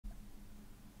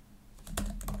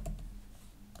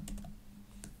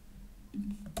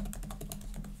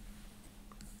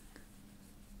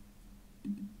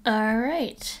All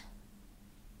right.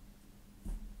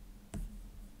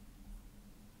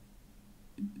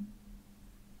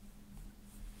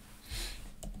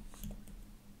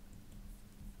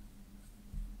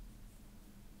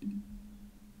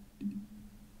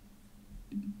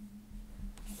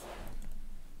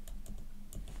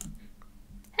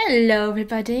 Hello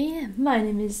everybody, my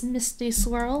name is Misty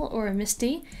Swirl, or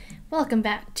Misty. Welcome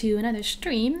back to another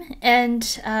stream,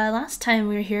 and last time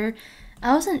we were here,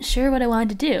 I wasn't sure what I wanted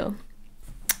to do.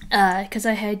 Because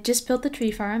I had just built the tree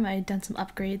farm, I had done some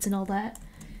upgrades and all that.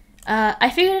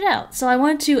 I figured it out, so I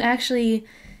want to actually,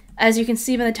 as you can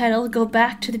see by the title, go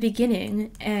back to the beginning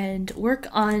and work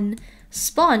on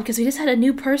spawn, because we just had a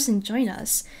new person join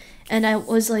us. And I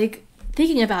was like,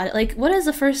 thinking about it, like, what is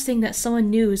the first thing that someone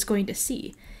new is going to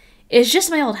see? It's just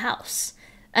my old house.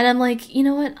 And I'm like, you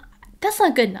know what? That's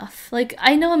not good enough. Like,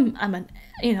 I know I'm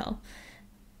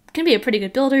can be a pretty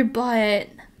good builder, but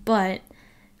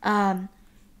I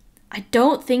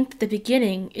don't think the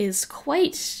beginning is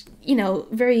quite,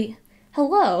 very,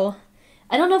 hello.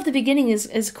 I don't know if the beginning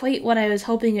is quite what I was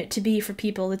hoping it to be for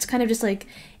people. It's kind of just like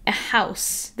a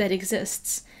house that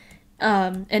exists.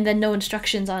 And then no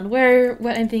instructions on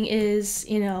what anything is,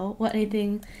 what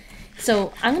anything.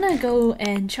 So I'm gonna go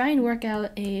and try and work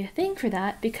out a thing for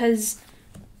that because,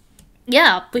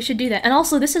 yeah, we should do that. And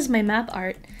also, this is my map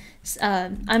art.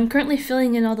 I'm currently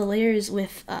filling in all the layers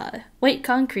with white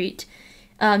concrete.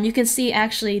 You can see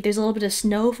actually there's a little bit of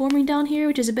snow forming down here,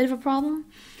 which is a bit of a problem,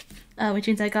 which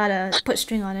means I gotta put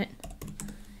string on it.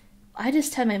 I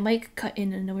just had my mic cut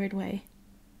in a weird way.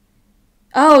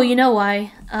 Oh, you know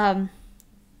why.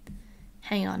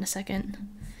 Hang on a second.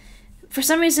 For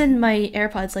some reason, my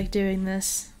AirPods like doing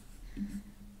this.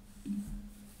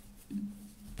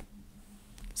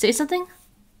 Say something?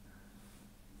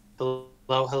 Hello,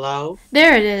 hello?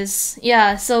 There it is.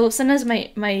 Yeah, so sometimes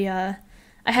I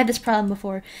had this problem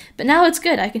before. But now it's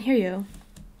good, I can hear you.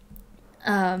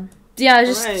 Yeah,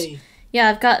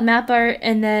 I've got map art,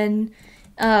 and then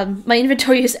my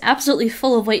inventory is absolutely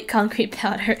full of white concrete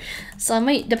powder. So I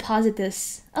might deposit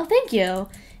this. Oh, thank you.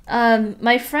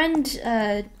 My friend,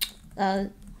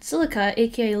 Silica,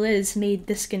 aka Liz, made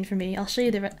this skin for me. I'll show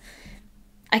you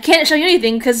I can't show you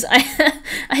anything because I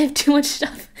have too much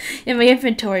stuff in my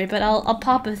inventory, but I'll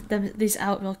pop these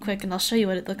out real quick and I'll show you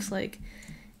what it looks like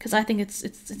because I think it's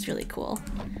really cool.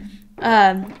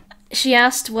 She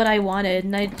asked what I wanted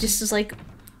and I just was like,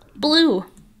 blue,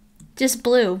 just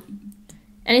blue.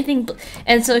 Anything,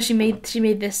 and so she made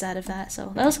this out of that.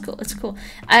 So that was cool. It's cool.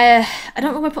 I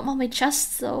don't know where I put them on my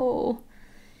chest though.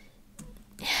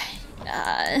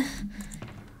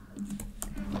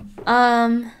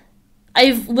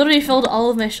 I've literally filled all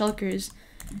of my shulkers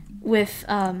with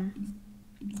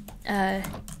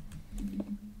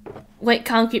white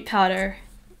concrete powder,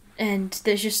 and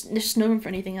there's no room for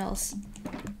anything else.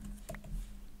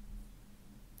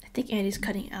 I think Andy's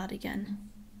cutting out again.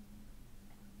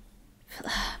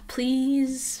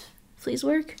 Please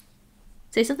work.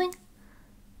 Say something.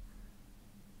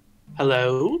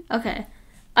 Hello? Okay.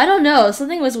 I don't know.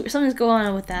 Something's going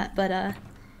on with that, but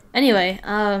anyway,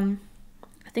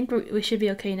 I think we should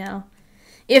be okay now.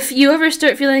 If you ever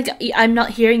start feeling like I'm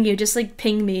not hearing you, just like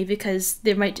ping me because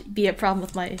there might be a problem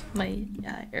with my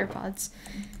AirPods.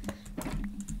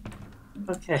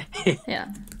 Okay.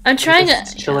 Yeah, I'm trying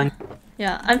chilling.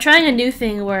 Yeah, I'm trying a new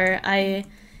thing where I'm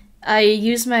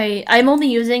only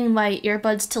using my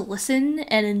earbuds to listen,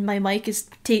 and my mic is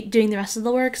doing the rest of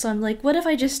the work. So I'm like, what if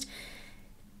I just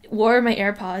wore my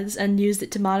AirPods and used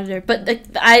it to monitor? But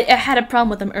I had a problem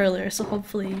with them earlier, so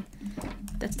hopefully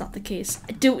that's not the case.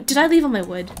 Did I leave all my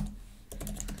wood?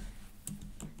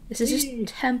 This is just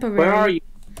temporary. Where are you?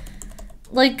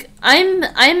 Like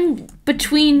I'm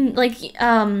between go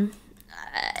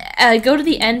to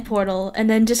the end portal and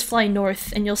then just fly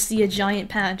north, and you'll see a giant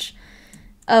patch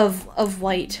of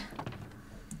white.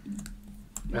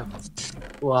 No.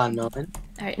 1 moment.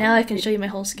 Alright, now I can show you my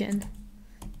whole skin.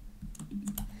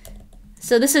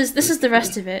 So this is the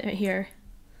rest of it right here.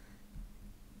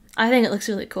 I think it looks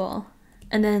really cool.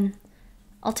 And then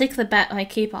I'll take my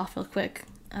cape off real quick.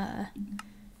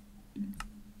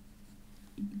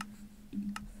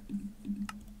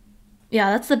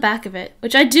 Yeah, that's the back of it,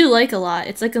 which I do like a lot.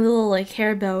 It's like a little like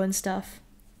hair bow and stuff.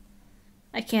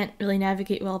 I can't really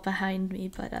navigate well behind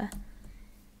me, but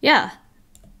yeah,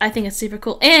 I think it's super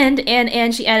cool. And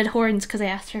she added horns because I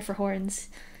asked her for horns.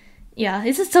 Yeah,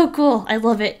 this is so cool. I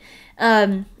love it.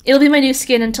 It'll be my new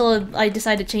skin until I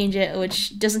decide to change it,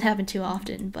 which doesn't happen too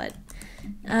often, but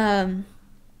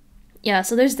yeah,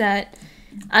 so there's that.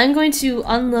 I'm going to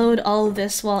unload all of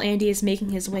this while Andy is making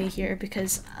his way here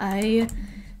because I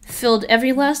filled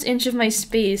every last inch of my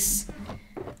space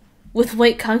with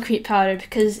white concrete powder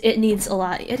because it needs a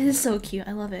lot. It is so cute.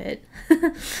 I love it.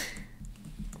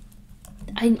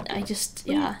 I just,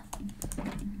 yeah.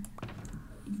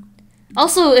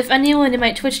 Also, if anyone in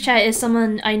my Twitch chat is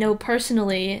someone I know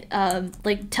personally,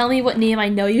 like, tell me what name I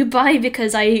know you by,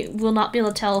 because I will not be able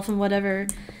to tell from whatever,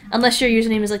 unless your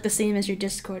username is, like, the same as your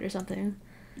Discord or something.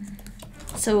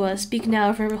 So, speak now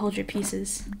or forever hold your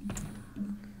pieces.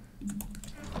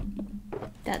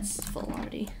 That's full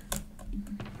already.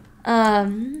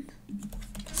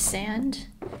 Sand?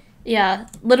 Yeah,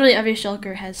 literally every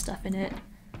shulker has stuff in it.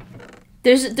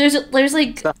 There's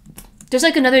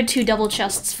like another 2 double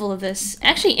chests full of this.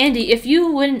 Actually, Andy, if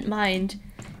you wouldn't mind,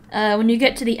 when you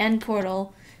get to the end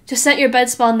portal, just set your bed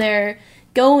spawn there,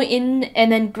 go in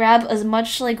and then grab as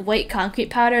much like white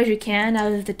concrete powder as you can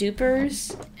out of the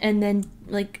dupers, and then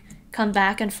like come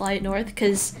back and fly it north,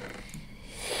 because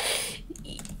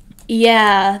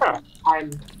yeah.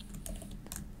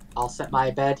 I'll set my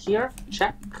bed here.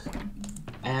 Check.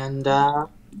 And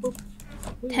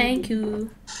Thank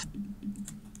you.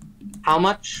 How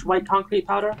much white concrete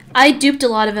powder? I duped a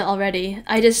lot of it already.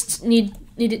 I just need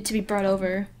it to be brought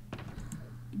over.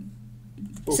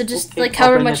 Ooh, So just okay, like I'll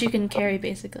however bring much it. you can carry,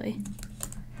 basically.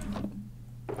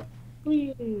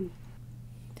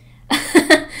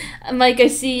 Mike, I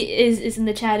see is in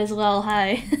the chat as well.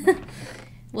 Hi.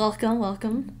 Welcome,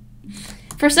 welcome.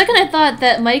 For a second I thought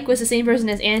that Mike was the same person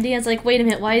as Andy. I was like, wait a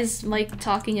minute, why is Mike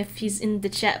talking if he's in the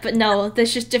chat? But no,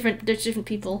 there's different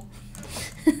people.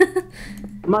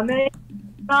 My name,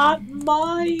 not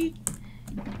Mike.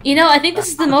 You know, I think this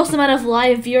is the most amount of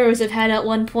live viewers I've had at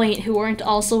one point who weren't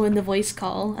also in the voice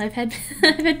call. I've had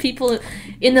I've had people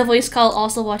in the voice call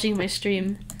also watching my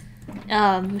stream,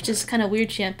 which is kind of weird,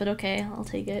 champ, but okay, I'll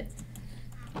take it.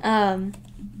 I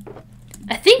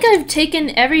think I've taken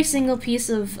every single piece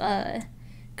of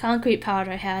concrete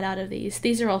powder I had out of these.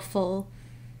 These are all full.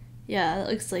 Yeah,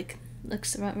 that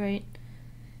looks about right.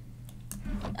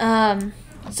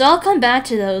 So I'll come back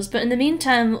to those, but in the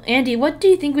meantime, Andy, what do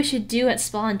you think we should do at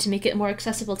spawn to make it more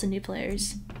accessible to new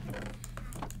players?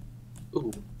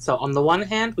 Ooh. So on the one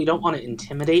hand, we don't want to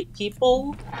intimidate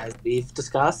people, as we've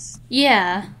discussed.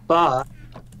 Yeah. But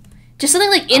Just something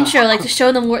like intro, like to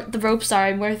show them what the ropes are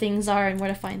and where things are and where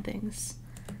to find things.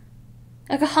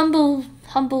 Like a humble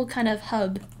kind of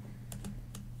hub.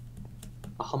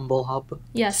 a humble hub.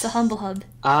 Yes, a humble hub.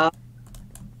 Uh,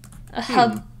 A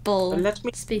Hubble Let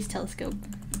me- space telescope.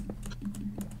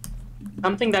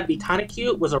 Something that'd be kind of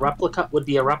cute would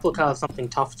be a replica of something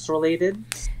Tufts related.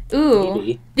 Ooh,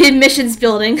 Maybe. the admissions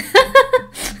building.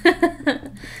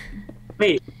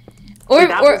 Wait, or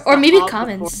that was or the maybe hub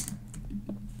commons.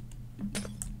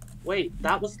 wait,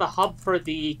 that was the hub for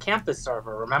the campus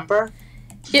server, remember?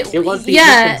 It was the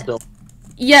yeah, admissions building.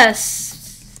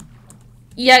 yes,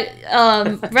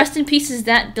 yeah. Rest in pieces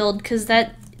that build, because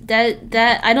that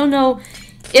I don't know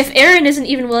if Aaron isn't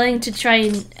even willing to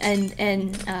try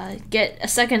and get a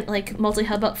second like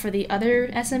multi-hub up for the other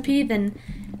SMP, then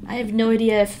I have no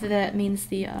idea if that means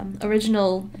the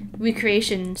original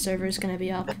recreation server is gonna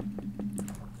be up.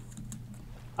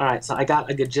 Alright, so I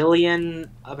got a gajillion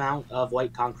amount of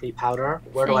white concrete powder.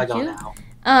 Where do I Thank go you.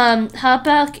 now? Hop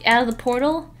back out of the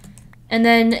portal, and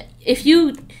then if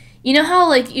you know how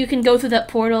like you can go through that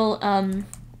portal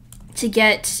to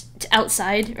get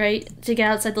outside, right? To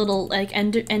get outside the little like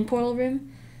end portal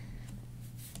room.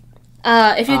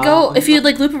 If you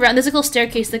like loop around, there's a little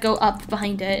staircase that go up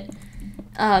behind it,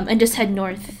 and just head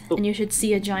north, and you should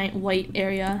see a giant white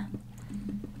area.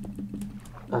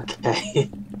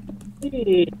 Okay.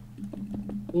 Here,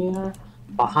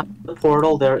 behind the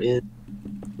portal, there is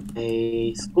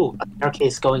a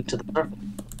staircase going to the surface.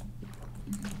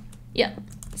 Yeah.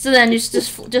 So then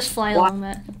just fly along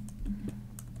that.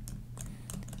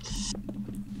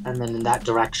 And then in that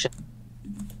direction.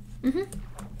 Mhm.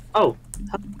 Oh,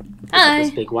 Hi.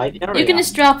 this big white area. You can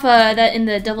just drop that in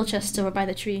the double chest over by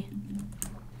the tree.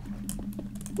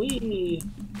 Whee!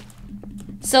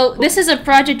 So this is a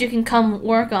project you can come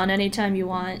work on anytime you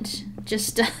want.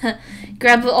 Just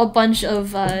grab a bunch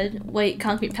of white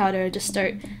concrete powder and just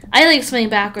start. I like swimming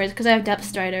backwards because I have depth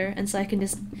strider, and so I can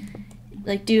just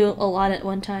like do a lot at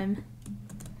one time.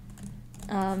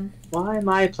 Why am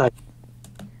I playing?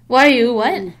 Why are you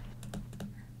what?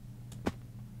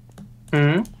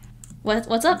 Hmm?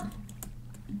 What's up?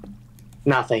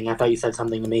 Nothing. I thought you said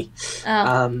something to me.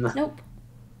 Oh, nope.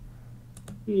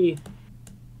 Whee.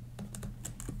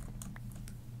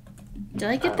 Did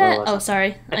I get what that? was Oh, it?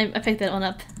 sorry. I picked that one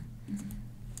up.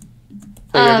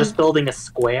 So you're just building a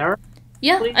square?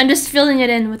 Yeah, Please? I'm just filling it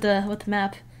in with the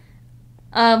map.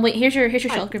 Wait, here's your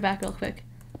shulker back real quick.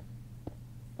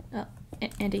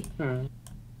 Andy. Hmm.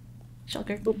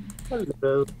 Shulker. Oh,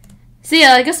 hello. So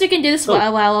yeah, I guess we can do this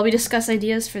while we discuss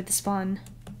ideas for the spawn.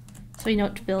 So you know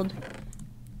what to build.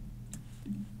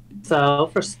 So,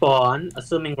 for spawn,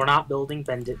 assuming we're not building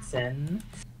Benditson,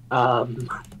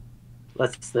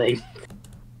 let's think.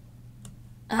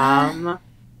 I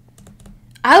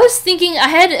was thinking, I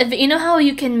had, you know how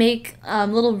you can make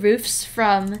little roofs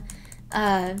from,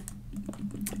 put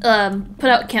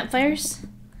out campfires?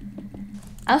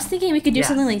 I was thinking we could do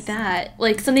something like that.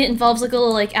 Like, something that involves like a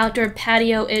little, like, outdoor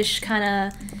patio-ish kind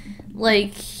of,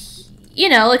 like, you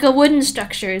know, like a wooden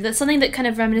structure. That's something that kind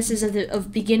of reminisces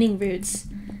of beginning roots.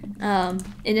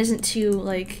 It isn't too,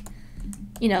 like,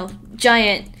 you know,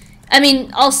 giant. I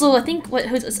mean, also, I think,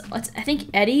 I think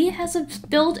Eddie has a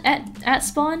build at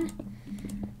spawn,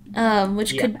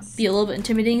 which could be a little bit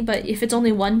intimidating, but if it's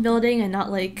only one building and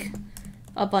not, like,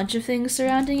 a bunch of things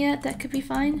surrounding it, that could be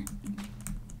fine.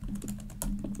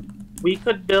 We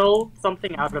could build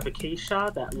something out of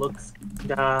acacia that looks,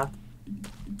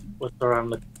 what's the word I'm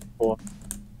looking for?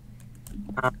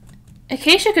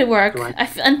 Acacia could work.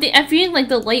 I'm feeling like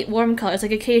the light warm colors,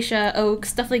 like acacia, oak,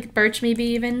 stuff like birch maybe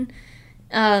even.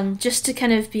 Just to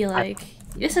kind of be like,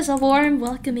 this is a warm,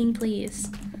 welcoming place.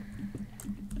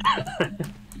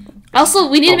 Also,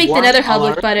 we need to make the nether hub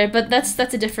look better, but that's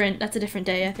a different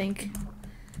day, I think.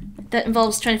 That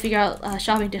involves trying to figure out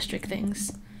shopping district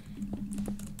things.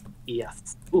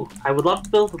 Yes. Ooh, I would love to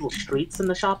build little streets in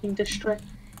the shopping district.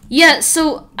 Yeah,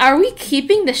 so are we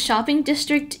keeping the shopping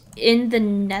district in the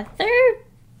nether?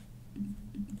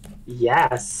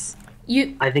 Yes.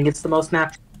 I think it's the most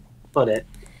natural to put it.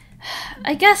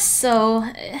 I guess so.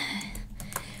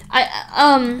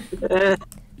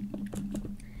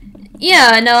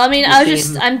 Yeah, no, I mean,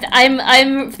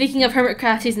 I'm thinking of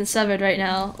Hermitcraft Season 7 right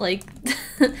now, like,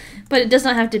 but it does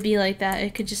not have to be like that.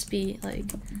 It could just be, like,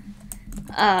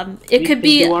 it could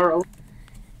be...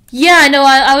 Yeah, no,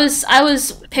 I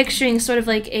was picturing sort of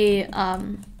like a,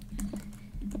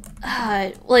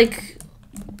 like...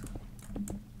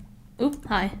 Oop,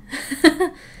 hi.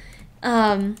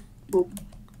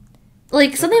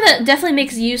 Like, something that definitely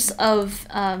makes use of,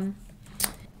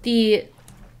 the...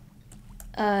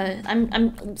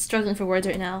 I'm struggling for words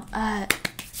right now.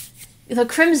 The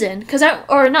Crimson,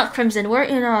 or not Crimson. We're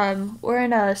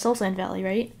in Soul Sand Valley,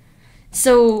 right?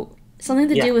 So something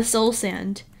to do with Soul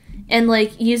Sand, and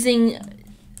like using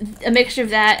a mixture of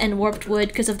that and warped wood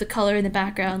because of the color in the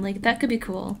background. Like that could be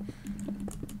cool.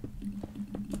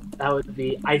 That would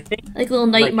be, I think, like a little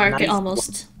night market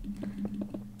almost.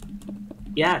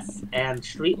 Yes, and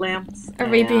street lamps.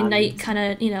 Arabian Night kind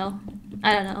of, you know,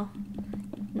 I don't know.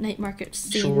 Night market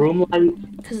scene. Shroom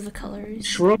light. Because of the colors.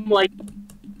 Shroom light.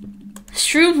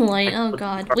 Shroom light, oh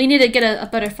god. We need to get a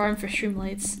better farm for shroom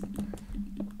lights.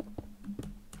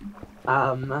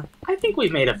 I think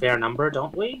we've made a fair number,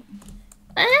 don't we?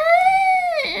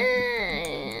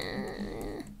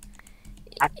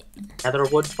 Another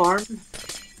wood farm?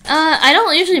 I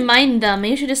don't usually mine them. I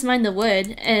usually just mine the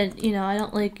wood, and, you know, I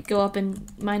don't, like, go up and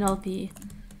mine all the...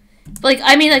 Like,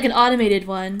 I mean, like, an automated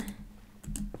one.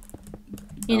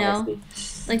 You know?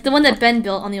 Like, the one that Ben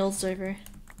built on the old server.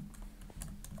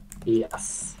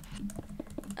 Yes.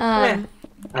 I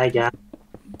guess.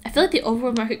 I feel like the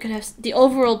overworld market could have... The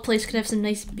overworld place could have some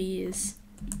nice bees.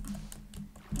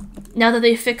 Now that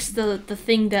they fixed the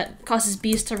thing that causes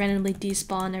bees to randomly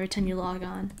despawn every time you log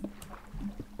on.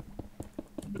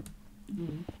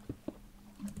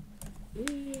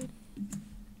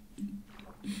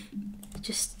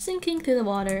 Just sinking through the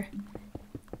water.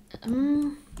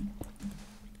 I'm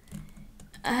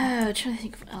trying to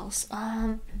think of what else.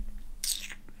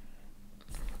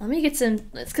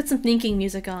 Let's get some thinking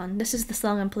music on. This is the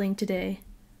song I'm playing today.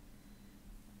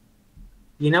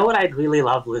 You know what I'd really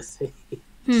love listening?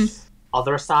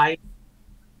 Other Side.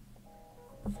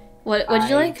 What did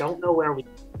you like? I don't know where we...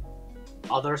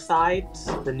 Other Side,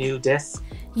 the new disc.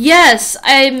 Yes,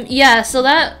 yeah, so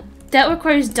that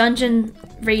requires dungeon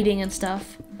raiding and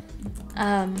stuff.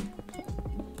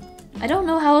 I don't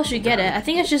know how else you get it. I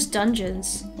think it's just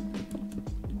dungeons.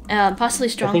 Possibly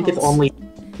strongholds. I think it's only...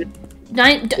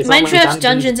 Minecraft's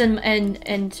dungeons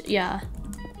and yeah.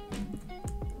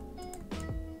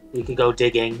 You could go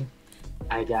digging,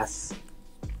 I guess.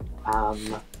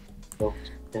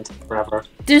 Forever.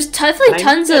 There's definitely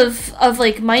tons of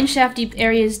like mineshafty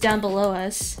areas down below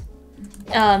us.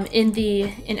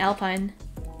 In Alpine.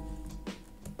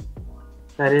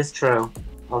 That is true.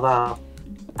 Although,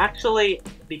 actually,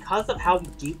 because of how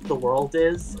deep the world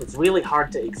is, it's really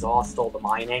hard to exhaust all the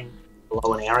mining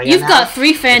below an area. You've got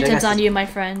 3 phantoms on you, my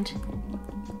friend.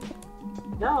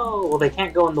 No, well, they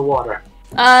can't go in the water.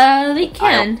 They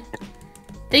can.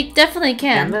 They definitely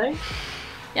can. Can they?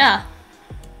 Yeah.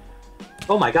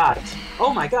 Oh my god.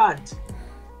 Oh my god.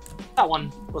 That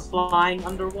one was flying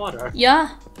underwater.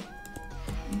 Yeah.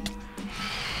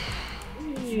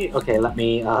 Okay, let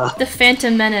me, The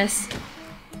Phantom Menace.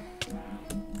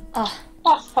 Oh.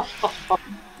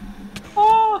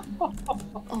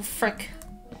 Oh, frick.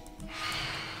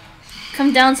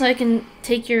 Come down so I can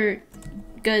take your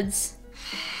goods.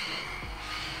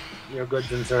 Your goods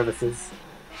and services.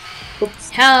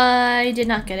 Oops. I did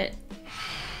not get it.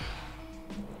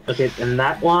 Okay, and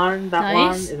that one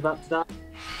Nice. is about to die.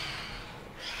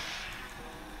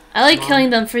 I like killing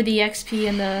them for the XP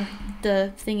and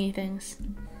the thingy things.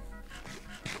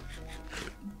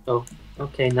 Oh,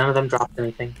 okay, none of them dropped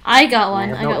anything. I got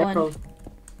one. I got one. arrows.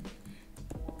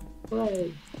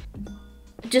 Hooray.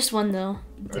 Just one though.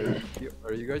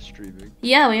 Are you guys streaming?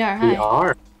 Yeah, we are. Hi. We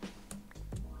are.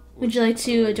 Would you like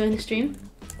to join the stream?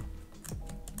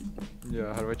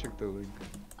 Yeah, how do I check the link?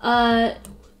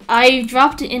 I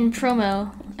dropped it in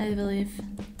promo, I believe.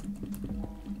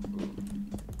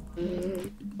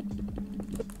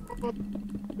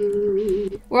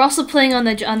 We're also playing on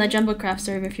the JumboCraft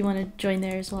server if you want to join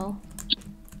there as well.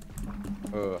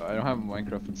 I don't have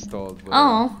Minecraft installed. But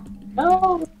Oh,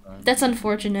 No. that's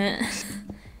unfortunate.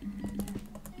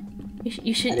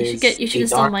 you should That is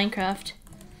install dark. Minecraft.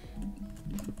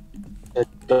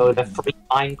 Go to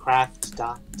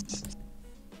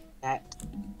freeminecraft.net.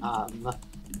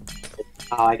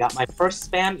 How I got my first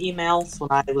spam emails when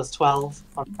I was 12.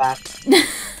 Fun fact.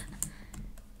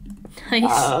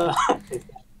 Nice.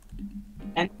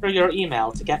 Enter your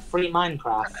email to get free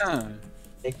Minecraft.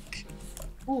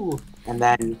 Ooh. And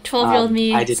then 12-year-old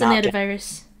me I did suddenly not had a get.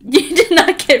 virus. You did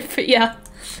not get free. Yeah.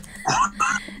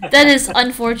 That is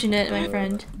unfortunate, my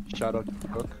friend. Shout out to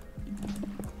Cook.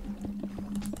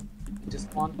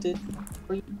 Just wanted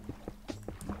free.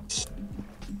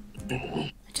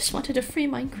 I just wanted a free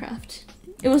Minecraft.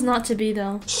 It was not to be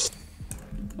though.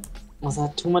 Was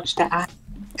that too much to ask?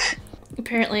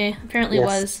 Apparently it Yes.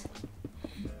 was.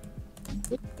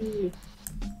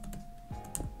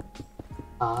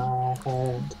 I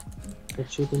heard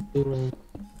that you've been doing.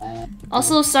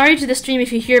 Also, sorry to the stream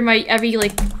if you hear my every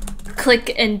like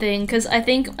click and thing, because I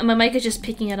think my mic is just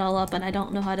picking it all up and I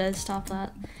don't know how to stop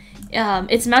that.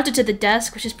 It's mounted to the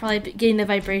desk, which is probably getting the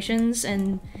vibrations,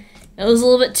 and it was a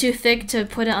little bit too thick to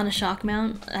put it on a shock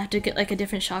mount. I have to get like a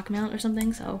different shock mount or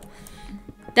something, so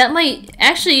that might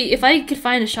actually, if I could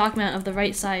find a shock mount of the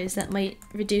right size, that might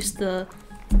reduce the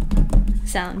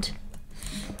sound.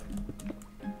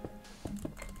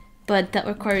 But that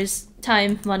requires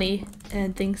time, money,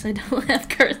 and things I don't have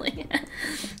currently.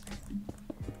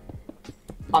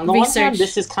 On the one hand, Research.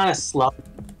 this is kind of slow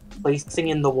placing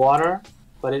in the water,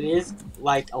 but it is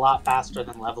like a lot faster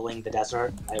than leveling the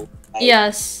desert.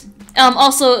 Yes.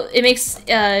 Also, it makes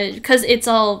because it's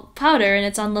all powder and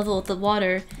it's on level with the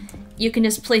water. You can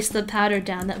just place the powder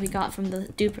down that we got from the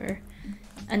duper,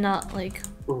 and not like.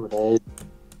 Ooh, that is-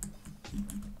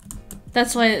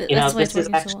 That's why. That's why it's this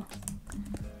is working so well.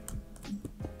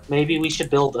 Maybe we should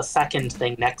build a second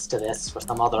thing next to this for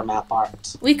some other map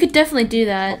art. We could definitely do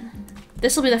that.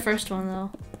 This will be the first one though.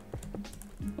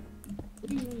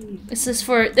 This is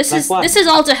for this is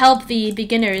all to help the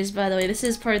beginners. By the way, this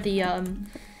is part of the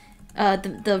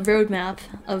roadmap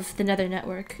of the Nether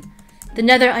network, the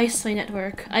Nether Iceway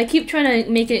network. I keep trying to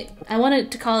make it. I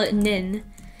wanted to call it NIN,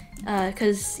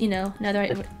 because you know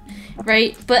Nether,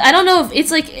 right? But I don't know if it's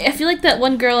like I feel like that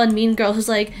one girl in Mean Girl who's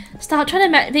like, stop trying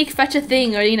to make fetch a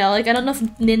thing, or you know, like I don't know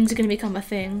if NIN's gonna become a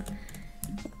thing.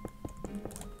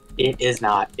 It is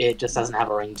not. It just doesn't have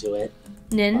a ring to it.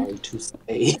 NIN. Sorry to say.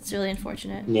 It's really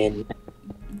unfortunate. Nin.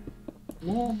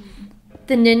 Yeah.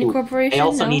 The NIN Ooh, Corporation. They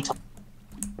also no? need to.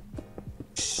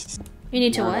 You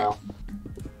need to No, what?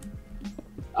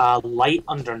 no. Light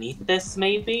underneath this,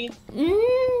 maybe?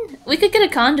 We could get a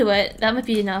conduit. That might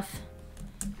be enough.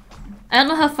 I don't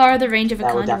know how far the range of a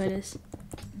That would conduit is.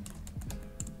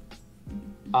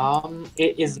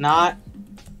 It is not,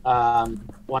 one,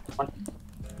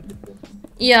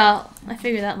 Yeah, I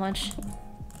figured that much.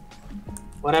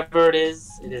 whatever it is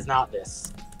not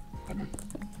this.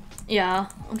 Yeah,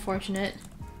 unfortunate.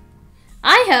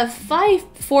 I have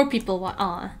 4 people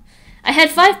I had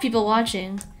 5 people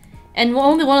watching, and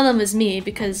only one of them was me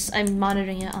because I'm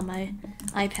monitoring it on my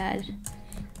iPad.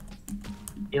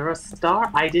 You're a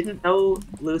star? I didn't know,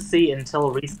 Lucy,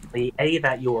 until recently, A,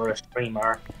 that you were a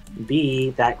streamer,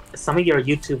 B, that some of your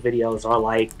YouTube videos are,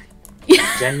 like,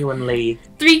 genuinely...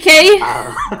 3K?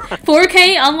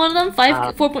 4K on one of them?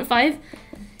 4.5?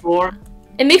 4?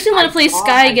 It makes me want to play thought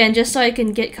Sky again just so I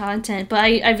can get content, but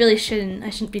I really shouldn't. I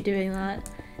shouldn't be doing that.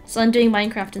 So I'm doing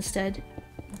Minecraft instead.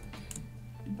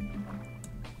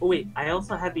 Oh wait, I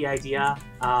also had the idea.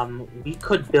 We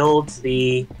could build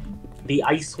the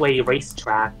Iceway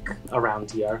racetrack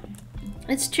around here.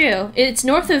 It's true. It's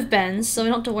north of Ben's, so we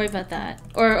don't have to worry about that.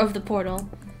 Or of the portal.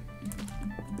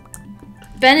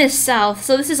 Ben is south,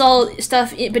 so this is all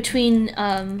stuff between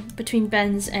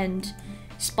Ben's and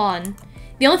Spawn.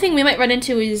 The only thing we might run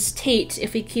into is Tate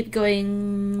if we keep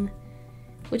going...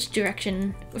 Which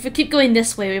direction? If we keep going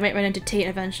this way, we might run into Tate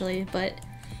eventually, but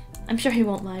I'm sure he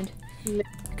won't mind. I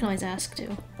can always ask,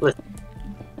 too. Listen,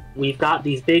 we've got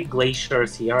these big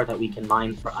glaciers here that we can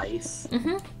mine for ice.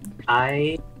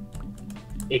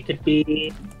 It could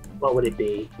be... What would it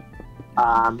be?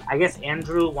 I guess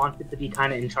Andrew wanted to be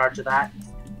kind of in charge of that.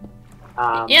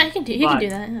 Yeah, he can do that,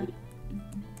 yeah.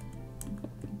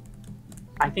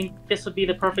 I think this would be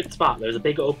the perfect spot. There's a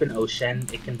big open ocean.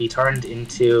 It can be turned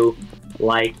into,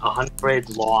 like,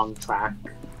 100-long track.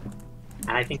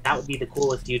 And I think that would be the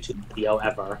coolest YouTube video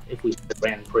ever if we did the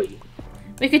Grand Prix.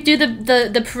 We could do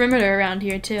the perimeter around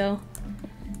here, too.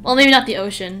 Well, maybe not the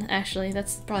ocean, actually.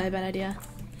 That's probably a bad idea.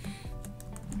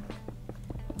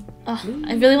 Oh,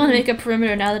 I really want to make a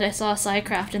perimeter now that I saw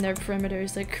Psycraft and their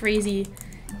perimeters. They're crazy,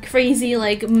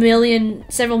 like,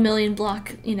 several million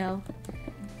block, you know,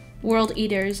 world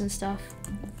eaters and stuff.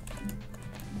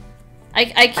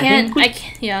 I can't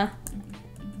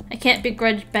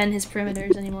begrudge Ben his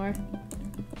perimeters anymore.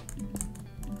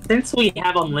 Since we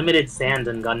have unlimited sand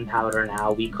and gunpowder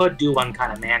now, we could do one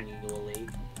kind of manually.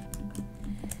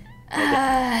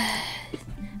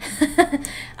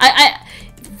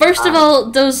 First of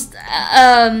all, those,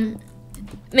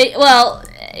 well,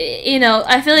 you know,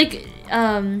 I feel like,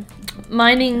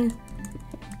 mining,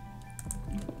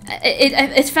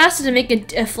 it's faster to make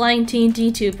a flying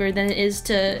TNT tuber than it is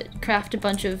to craft a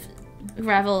bunch of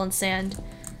gravel and sand.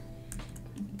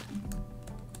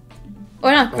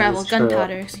 Or not gravel,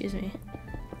 gunpowder, excuse me.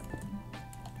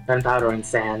 Gunpowder and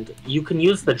sand. You can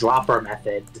use the dropper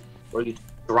method, where you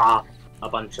drop a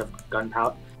bunch of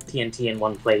gunpowder TNT in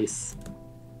one place.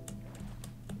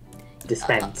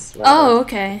 Dispense. Oh,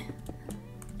 okay.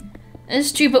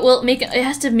 It's true, but we'll make it. It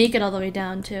has to make it all the way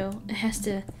down too. It has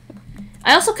to.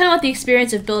 I also kind of want the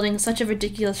experience of building such a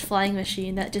ridiculous flying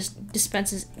machine that just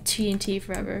dispenses TNT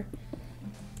forever.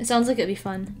 It sounds like it'd be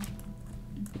fun.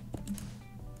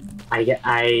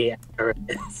 I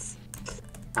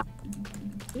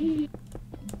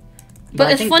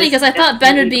But it's funny because I thought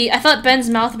Ben would be. I thought Ben's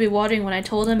mouth would be watering when I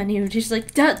told him, and he was just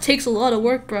like, "That takes a lot of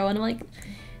work, bro." And I'm like,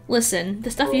 "Listen,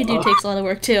 the stuff you do takes a lot of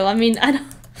work too. I mean, I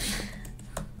don't.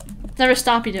 It's never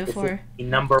stopped you before." The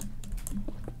number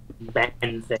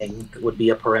Ben thing would be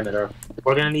a perimeter.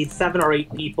 We're gonna need 7 or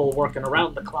 8 people working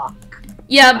around the clock.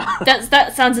 Yeah,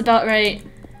 that sounds about right.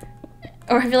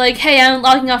 Or I'd be like, "Hey, I'm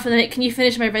logging off for the night. Can you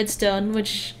finish my redstone?"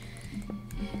 Which,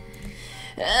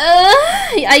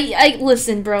 I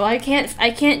listen, bro. I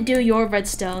can't do your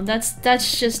redstone.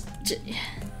 That's just,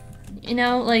 you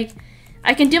know, like,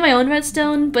 I can do my own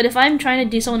redstone, but if I'm trying to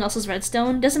do someone else's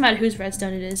redstone, doesn't matter whose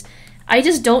redstone it is. I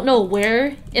just don't know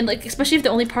where, and like, especially if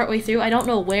they're only partway through, I don't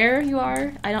know where you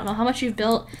are. I don't know how much you've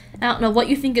built. I don't know what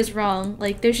you think is wrong.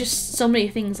 Like, there's just so many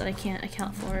things that I can't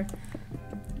account for.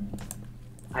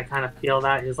 I kind of feel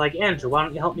that. He's like, "Andrew, why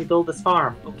don't you help me build this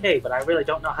farm?" Okay, but I really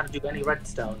don't know how to do any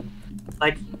redstone.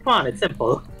 Like, come on, it's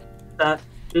simple.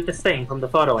 Do this thing from the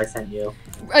photo I sent you.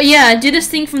 Yeah, do this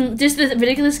thing from this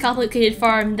ridiculous complicated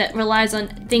farm that relies on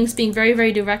things being very,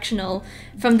 very directional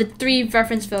from the 3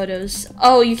 reference photos.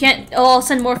 Oh, you can't. Oh, I'll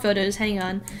send more photos. Hang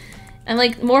on. And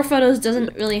like, more photos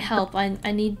doesn't really help. I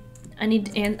need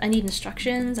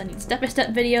instructions. I need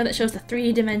step-by-step video that shows the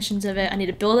 3D dimensions of it. I need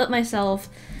to build it myself.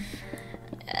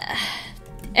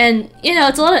 And, you know,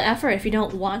 it's a lot of effort if you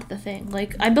don't want the thing.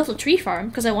 Like, I built a tree farm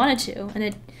because I wanted to, and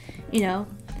it, you know,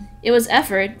 it was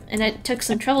effort, and it took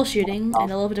some troubleshooting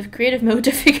and a little bit of creative mode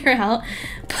to figure out,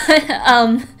 but,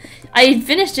 I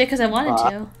finished it because I wanted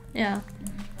to, yeah.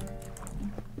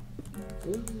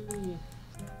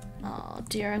 Oh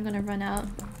dear, I'm gonna run out.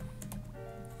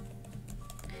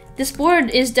 This board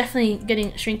is definitely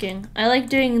shrinking. I like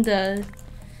doing the,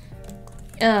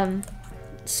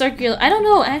 circular. I don't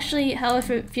know actually how I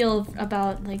feel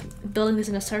about like building this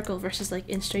in a circle versus like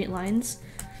in straight lines.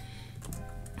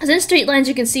 Because in straight lines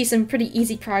you can see some pretty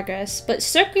easy progress, but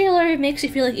circular makes you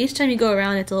feel like each time you go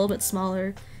around it's a little bit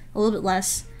smaller, a little bit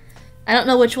less. I don't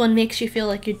know which one makes you feel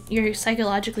like you're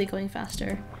psychologically going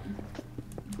faster.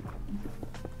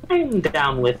 I'm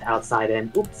down with outside in.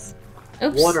 Oops.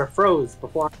 Water froze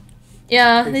before.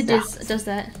 Yeah, it does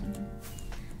that.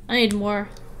 I need more.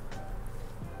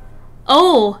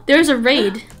 Oh, there's a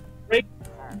raid. Get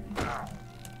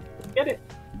it.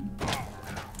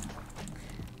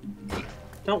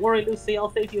 Don't worry, Lucy,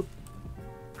 I'll save you.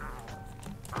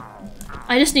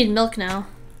 I just need milk now.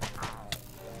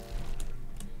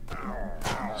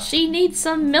 She needs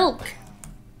some milk.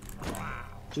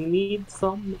 Do you need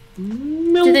some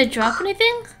milk? Did they drop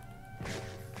anything?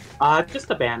 Just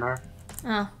a banner.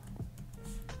 Oh.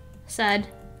 Sad.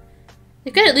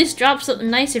 They could at least drop something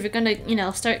nice if you're gonna, you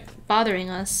know, start bothering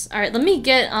us. Alright, let me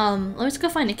get, let's go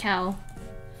find a cow.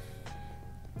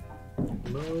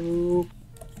 Moo.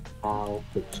 Cow,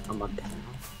 bitch, I'm a cow.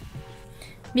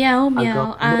 Meow,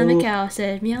 meow, I'm a moo. cow.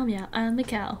 Said meow, meow, I'm a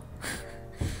cow.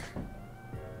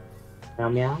 Meow,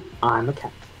 meow, I'm a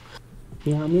cow.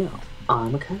 Meow, meow,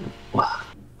 I'm a cow. Wow.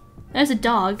 There's a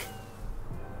dog.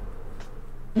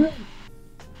 Oh,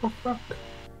 fuck.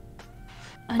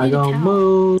 I need a go cow.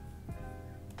 moo.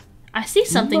 I see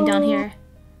something down here.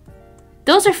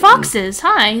 Those are foxes!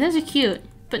 Hi, those are cute.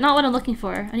 But not what I'm looking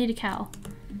for. I need a cow.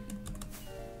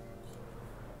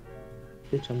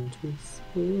 Bitch, I'm too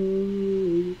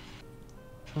sweet.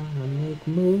 Trying to make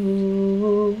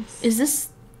moves. Is this...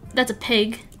 That's a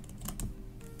pig.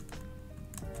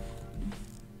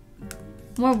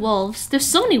 More wolves. There's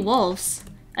so many wolves.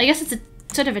 I guess it's a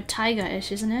sort of a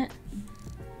taiga-ish, isn't it?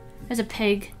 There's a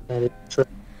pig. That is true.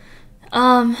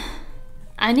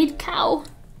 I need cow.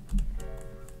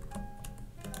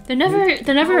 They're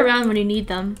never around when you need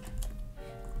them.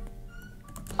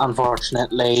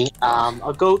 Unfortunately,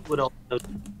 a goat would also.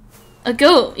 A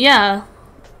goat, yeah.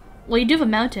 Well, you do have a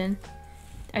mountain.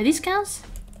 Are these cows?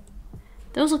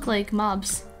 Those look like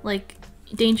mobs, like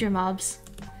danger mobs.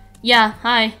 Yeah,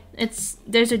 hi.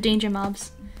 There's our danger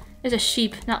mobs. There's a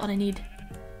sheep, not what I need.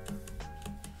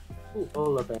 Ooh,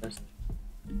 polar bears.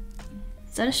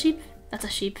 Is that a sheep? That's a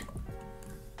sheep.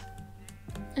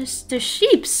 There's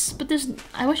sheeps, but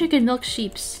I wish I could milk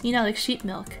sheeps. You know, like sheep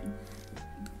milk.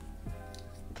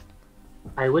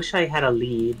 I wish I had a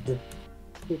lead.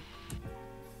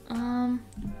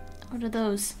 What are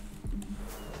those?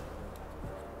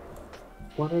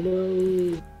 What are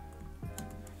those?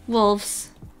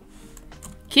 Wolves.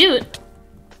 Cute,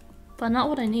 but not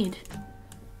what I need.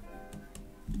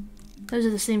 Those are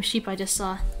the same sheep I just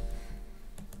saw.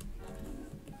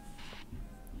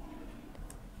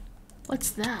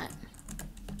 What's that?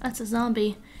 That's a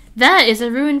zombie. That is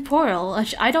a ruined portal.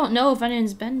 Which I don't know if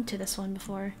anyone's been to this one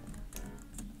before.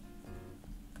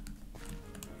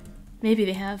 Maybe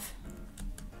they have.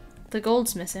 The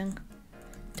gold's missing.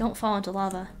 Don't fall into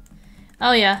lava.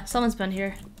 Oh yeah, someone's been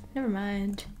here. Never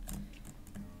mind.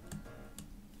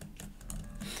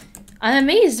 I'm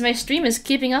amazed my stream is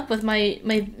keeping up with my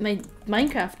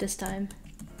Minecraft this time.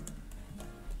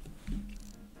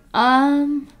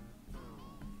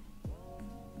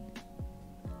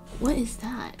 What is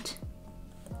that?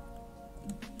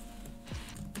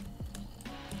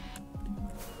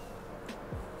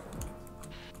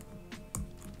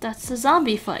 That's a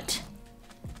zombie foot.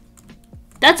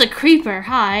 That's a creeper,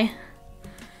 hi.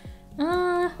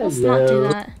 Let's not do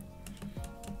that.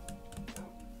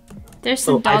 There's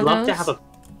some doggos. I'd love to have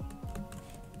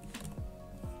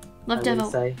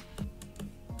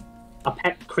a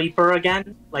pet creeper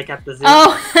again, like at the zoo.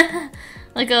 Oh,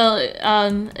 like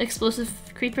a explosive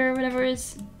creeper or whatever it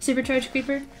is, supercharged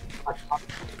creeper.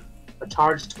 A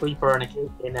charged creeper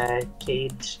in a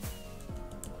cage.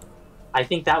 I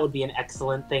think that would be an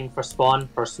excellent thing for spawn,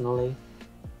 personally.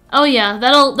 Oh yeah,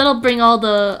 that'll bring all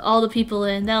the people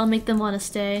in. That'll make them want to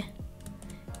stay.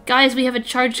 Guys, we have a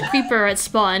charged creeper at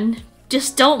spawn.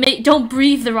 Just don't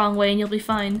breathe the wrong way and you'll be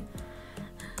fine.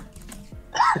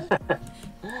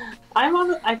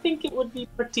 I think it would be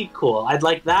pretty cool. I'd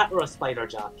like that or a spider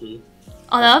jockey.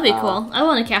 Oh, that would be cool. I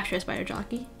want to capture a spider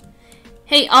jockey.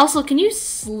 Hey, also, can you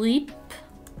sleep?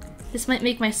 This might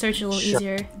make my search a little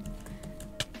easier.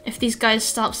 If these guys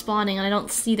stop spawning and I don't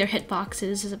see their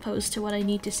hitboxes as opposed to what I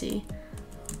need to see.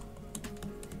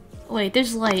 Wait,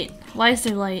 there's light. Why is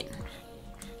there light?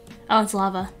 Oh, it's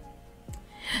lava.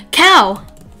 Cow!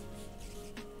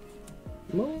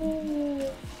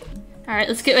 Alright,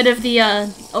 let's get rid of the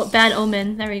bad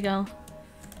omen. There we go.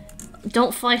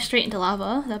 Don't fly straight into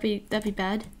lava. That'd be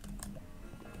bad.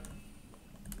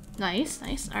 Nice,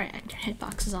 nice. Alright,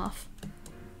 hitbox is off.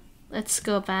 Let's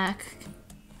go back.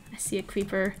 I see a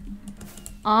creeper.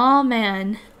 Aw,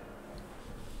 man.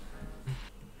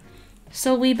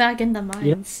 So we back in the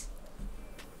mines.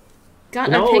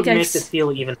 Got a What would make pickaxe. this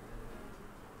feel even...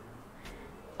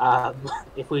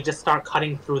 if we just start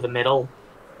cutting through the middle.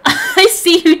 I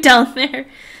see you down there.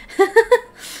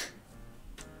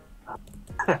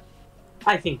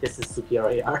 I think this is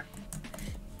superior.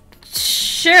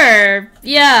 Sure.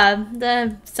 Yeah,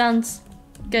 that sounds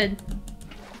good.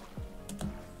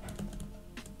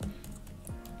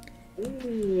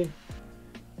 Yay!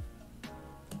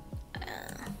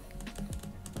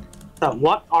 So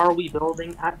what are we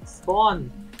building at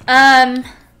spawn? I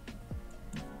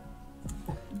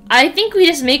think we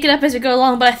just make it up as we go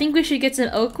along, but I think we should get some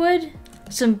oak wood,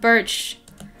 some birch.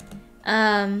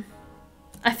 I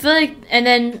feel like, and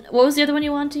then what was the other one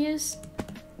you wanted to use?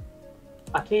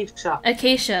 Acacia.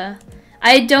 Acacia.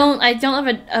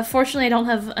 Unfortunately I don't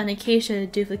have an acacia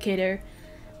duplicator.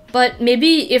 But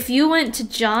maybe if you went to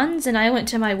John's and I went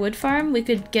to my wood farm, we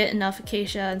could get enough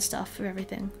acacia and stuff for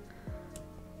everything.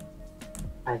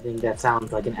 I think that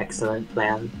sounds like an excellent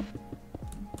plan.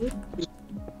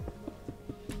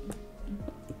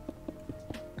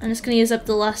 I'm just gonna use up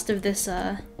the last of this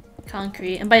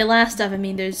concrete, and by last of I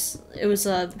mean it was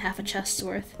half a chest's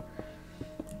worth.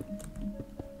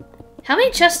 How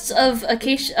many chests of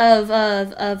acacia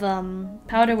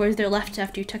powder was there left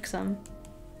after you took some?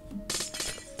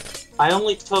 I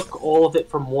only took all of it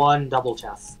from one double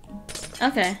chest.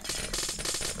 Okay.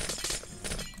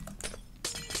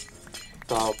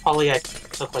 So probably I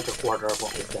took like a quarter of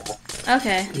what was there.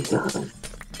 Okay.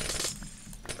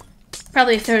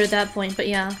 Probably a third at that point, but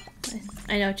yeah.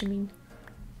 I know what you mean.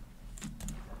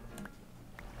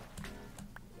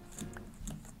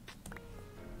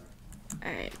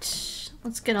 Alright.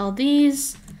 Let's get all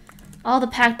these. All the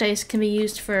packed ice can be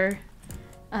used for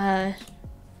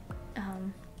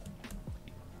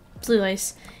blue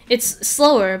ice. It's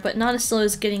slower, but not as slow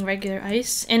as getting regular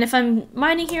ice. And if I'm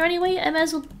mining here anyway, I might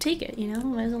as well take it, you know?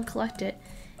 Might as well collect it.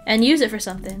 And use it for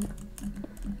something.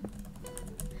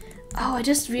 Oh, I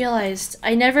just realized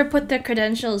I never put the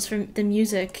credentials for the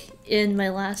music in my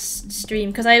last stream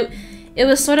because it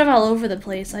was sort of all over the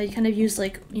place. I kind of used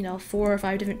like, you know, 4 or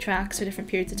 5 different tracks for different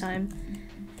periods of time.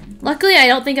 Luckily, I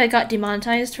don't think I got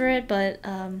demonetized for it, but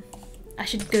I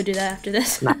should go do that after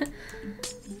this.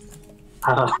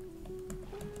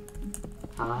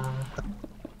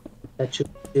 That you're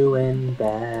doing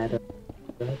better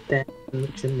than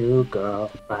with your new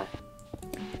girlfriend.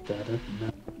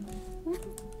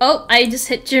 Oh, I just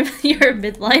hit your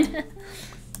midline.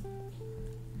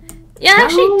 Yeah,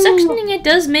 actually, sectioning it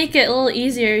does make it a little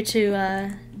easier to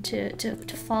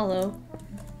follow.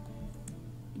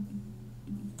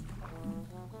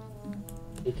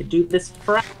 You could do this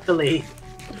fractally.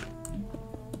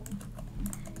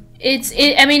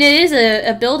 I mean, it is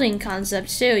a building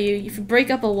concept too. If you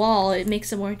break up a wall, it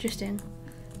makes it more interesting.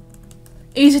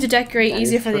 Easy to decorate,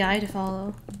 easier for the eye to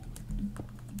follow.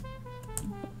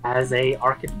 As a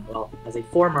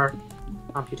former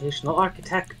computational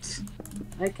architect,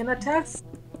 I can attest.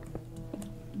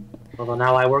 Although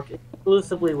now I work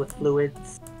exclusively with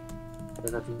fluids.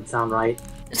 That doesn't sound right.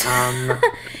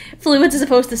 Fluids as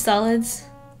opposed to solids.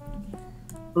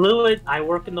 Fluid. I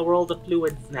work in the world of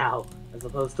fluids now, as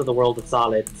opposed to the world of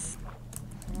solids.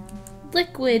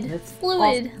 Liquid, It's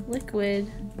fluid, liquid.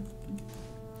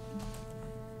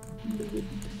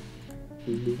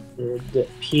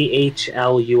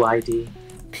 P-H-L-U-I-D.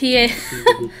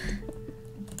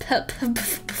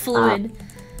 Fluid.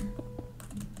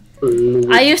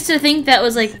 I used to think that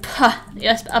was like puh,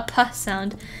 yes, a puh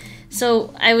sound.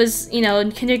 So I was, you know,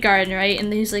 in kindergarten, right?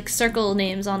 And there's like circle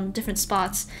names on different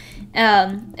spots.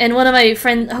 And one of my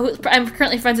friends, I'm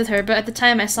currently friends with her, but at the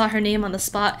time I saw her name on the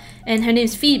spot, and her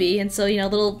name's Phoebe, and so, you know,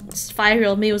 little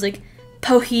 5-year-old me was like,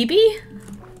 Pohebe?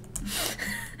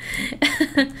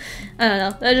 I don't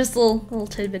know. That's just a little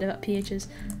tidbit about PHs.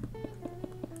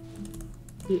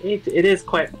 It is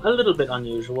quite a little bit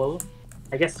unusual.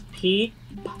 I guess P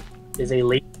is a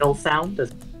labial sound,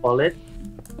 as we call it,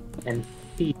 and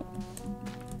Phi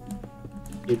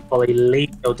you'd call a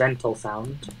labiodental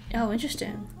sound. Oh,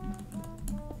 interesting.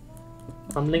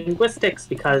 From linguistics,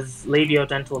 because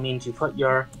labiodental means you put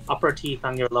your upper teeth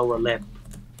on your lower lip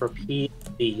for P,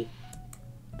 B.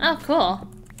 Oh, cool.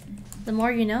 The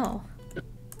more you know.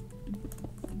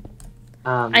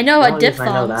 I know about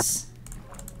diphthongs.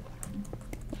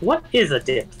 What is a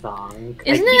diphthong?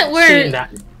 Isn't it where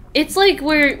it's like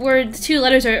where the 2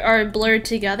 letters are blurred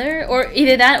together, or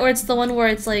either that, or it's the one where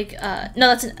it's like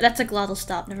no, that's a glottal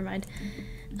stop. Never mind.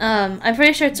 I'm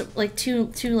pretty sure it's like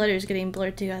two letters getting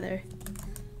blurred together,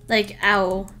 like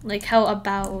ow, like how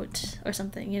about or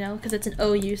something, you know, because it's an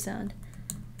OU sound.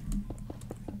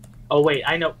 Oh wait,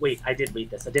 I know. Wait, I did read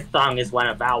this. A diphthong is when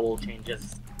a vowel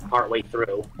changes partway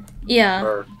through. Yeah.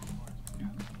 Or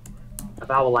a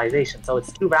vowelization, so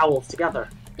it's 2 vowels together.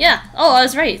 Yeah. Oh, I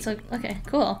was right. So okay,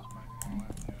 cool.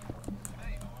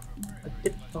 A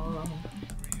diphthong.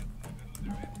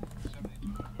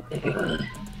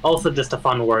 Also, just a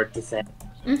fun word to say.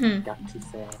 Mm-hmm. Got to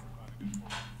say.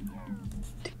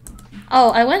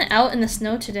 Oh, I went out in the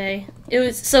snow today. It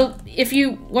was so. If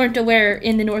you weren't aware,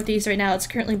 in the Northeast right now, it's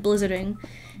currently blizzarding.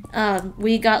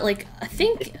 We got like I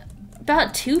think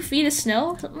about 2 feet of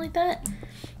snow, something like that.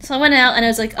 So I went out and I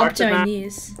was like up to my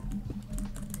knees.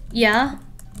 Yeah.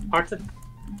 Parts of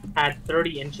had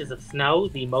 30 inches of snow,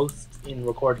 the most in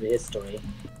recorded history.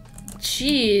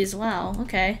 Jeez, wow,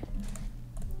 okay.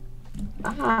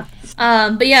 Ah.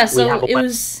 But yeah, so it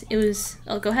was,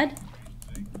 oh, go ahead.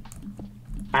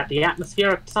 At the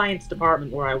atmospheric science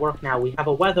department where I work now, we have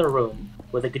a weather room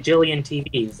with a gajillion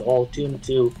TVs, all tuned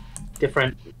to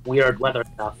different weird weather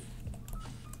stuff.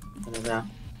 And,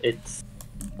 it's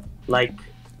like,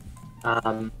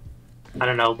 I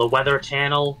don't know, the Weather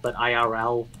Channel, but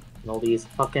IRL, and all these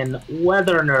fucking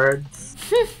weather nerds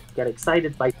get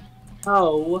excited by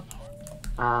snow.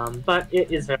 But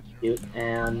it is very cute,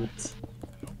 and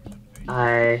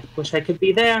I wish I could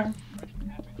be there.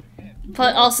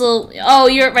 But also, oh,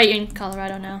 you're right, you're in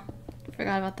Colorado now.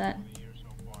 Forgot about that.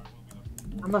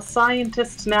 I'm a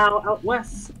scientist now out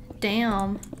west.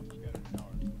 Damn.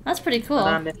 That's pretty cool.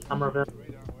 And I'm in Somerville.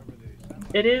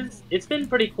 It is. It's been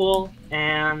pretty cool,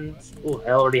 and ooh,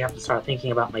 I already have to start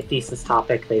thinking about my thesis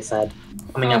topic, they said.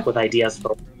 Coming up with ideas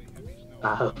for...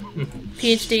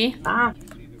 PhD?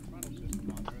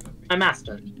 My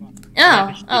master.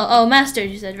 Oh, master,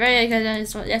 you said, right?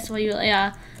 That's what you,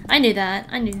 yeah. I knew that.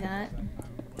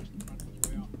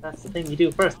 That's the thing you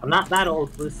do first. I'm not that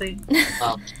old, Lucy.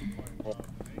 Well,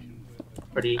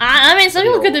 pretty... I mean, some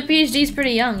people old. get their PhDs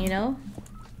pretty young, you know?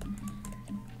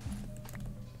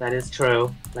 That is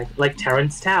true. Like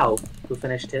Terrence Tao, who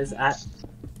finished his at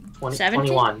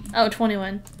 21. Oh,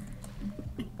 21.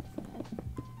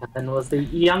 And was the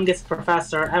youngest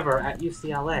professor ever at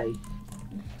UCLA.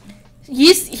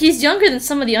 He's younger than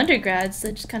some of the undergrads.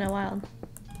 That's just kind of wild.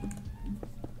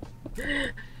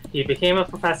 He became a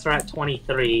professor at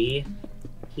 23.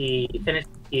 He finished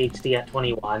his PhD at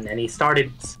 21, and he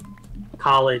started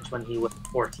college when he was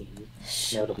 14.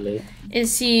 Notably.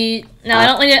 Is he? No, I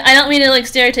don't mean to like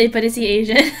stereotype, but is he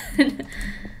Asian?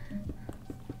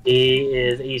 He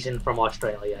is Asian from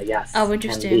Australia. Yes. Oh,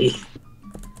 interesting. And the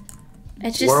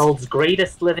it's just world's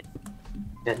greatest living.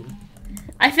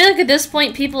 I feel like at this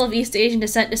point, people of East Asian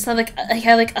descent just have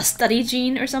like a study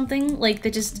gene or something. Like they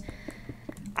just.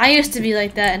 I used to be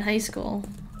like that in high school,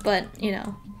 but you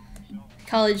know,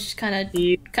 college kind of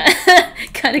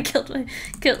killed my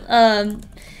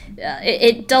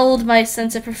it dulled my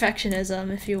sense of perfectionism,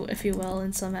 if you will,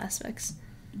 in some aspects.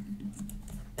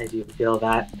 I do feel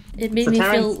that. It made me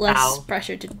feel less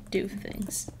pressure to do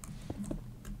things,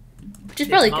 which is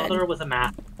probably good.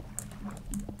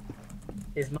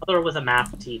 His mother was a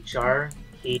math teacher.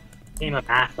 He became a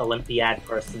math Olympiad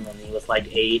person when he was like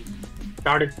 8.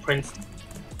 Started Princeton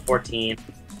at 14.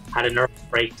 Had a nervous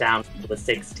breakdown when he was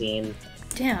 16.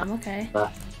 Damn. Okay.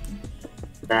 But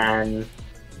then,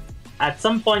 at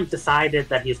some point, decided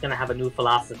that he's going to have a new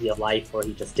philosophy of life where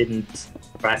he just didn't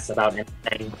stress about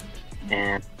anything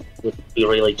and would be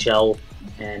really chill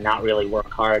and not really work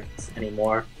hard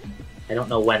anymore. I don't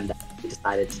know when he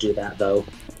decided to do that, though.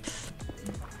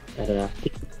 I don't know.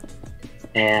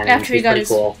 And after he got his,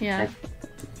 cool. Yeah.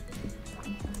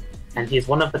 And he's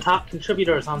one of the top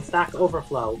contributors on Stack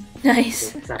Overflow.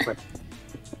 Nice. Separate.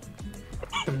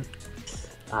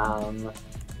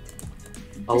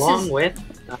 Along with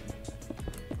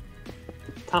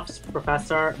Tufts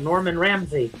professor Norman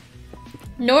Ramsey.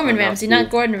 Norman Ramsey, not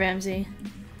Gordon Ramsay.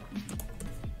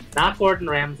 Not Gordon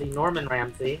Ramsay, Norman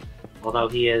Ramsey. Although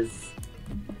he is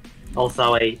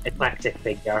also a eclectic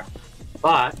figure.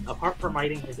 But apart from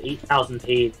writing his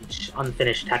 8,000-page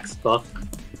unfinished textbook,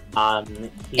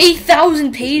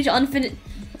 8,000-page unfinished.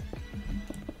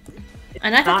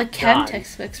 And I thought the chem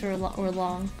textbooks were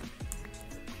long.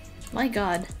 My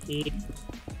God. He's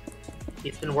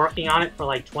been working on it for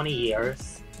like 20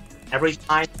 years. Every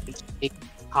time he takes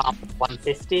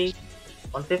 150,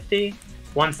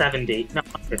 170, no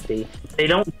 150. They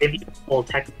don't give you the full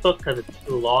textbook because it's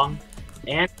too long,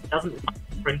 and it doesn't want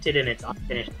to print it in its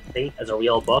unfinished state as a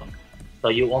real book, so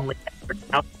you only get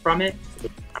printouts from it.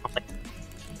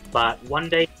 But one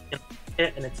day he's going to print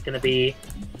it, and it's going to be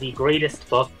the greatest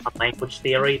book on language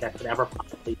theory that could ever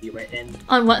possibly be written.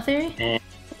 On what theory? And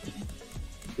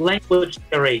language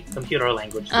theory, computer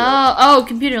language theory. Oh,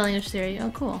 computer language theory. Oh,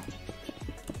 cool.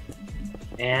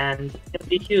 And it'll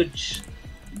be huge.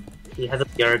 He has a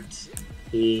beard.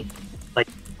 He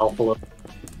likes full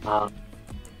of.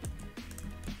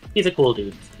 He's a cool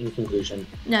dude. In conclusion.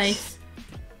 Nice.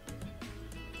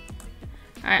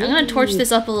 All right, I'm gonna torch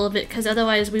this up a little bit because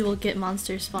otherwise we will get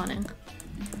monsters spawning.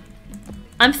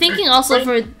 I'm thinking also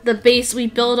for the base we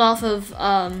build off of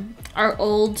our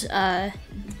old,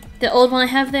 the old one I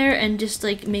have there and just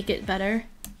like make it better.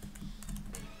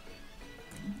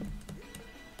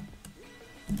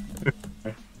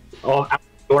 Oh,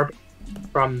 your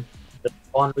from the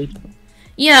spawn region.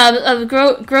 Yeah,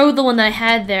 grow the one that I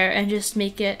had there and just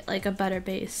make it like a better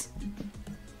base.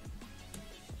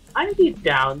 I'd be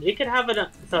down. It could have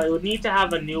so it would need to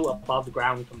have a new above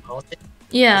ground component.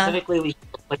 Yeah. Specifically, we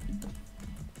could put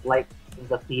like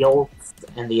the fields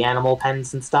and the animal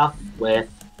pens and stuff with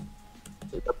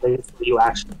the place where you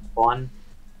actually spawn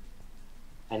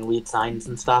and weed signs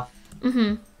and stuff.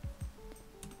 Mm-hmm.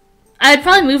 I'd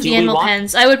probably move the animal want...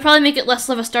 pens. I would probably make it less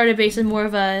of a starter base and more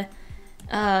of a,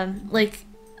 like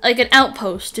an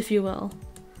outpost, if you will.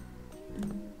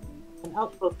 An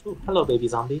outpost. Ooh, hello, baby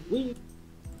zombie. Wee.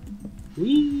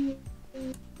 Wee.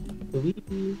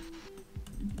 Wee.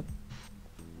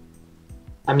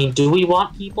 I mean, do we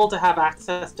want people to have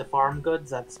access to farm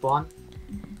goods at spawn?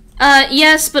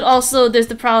 Yes, but also there's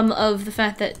the problem of the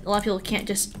fact that a lot of people can't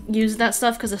just use that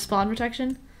stuff because of spawn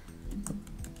protection.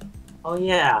 Oh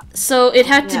yeah. So it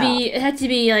had to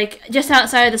be like just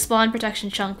outside of the spawn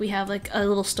protection chunk. We have like a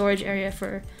little storage area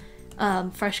for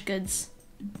fresh goods.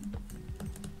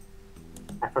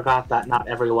 I forgot that not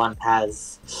everyone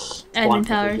has admin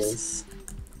powers.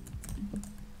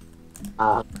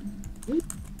 Not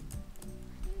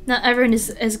everyone is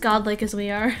as godlike as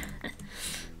we are.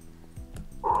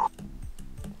 I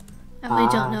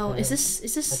really don't know. Is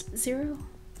this 0?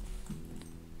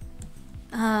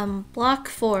 Block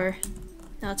 4.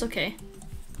 No, it's okay.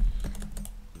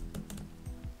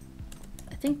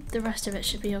 I think the rest of it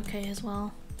should be okay as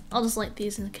well. I'll just light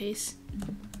these in the case.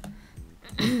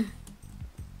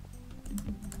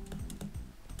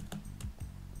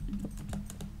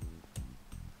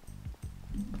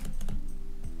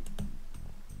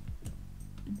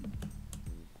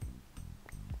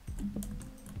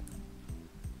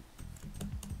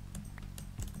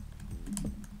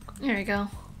 There we go.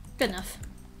 Good enough.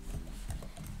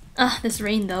 Ah, this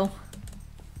rain though.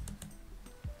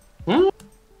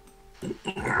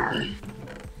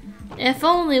 If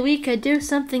only we could do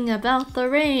something about the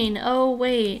rain. Oh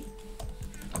wait.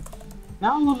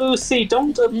 No, Lucy,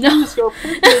 don't abuse your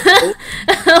privilege.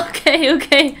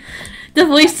 Okay. The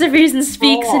voice of reason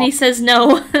speaks and he says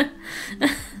no.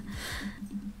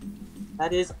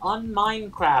 That is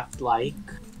un-Minecraft-like.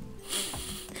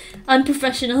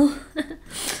 Unprofessional.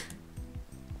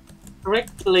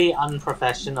 Strictly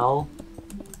unprofessional.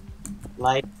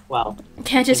 Like, well...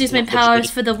 Can't just use my powers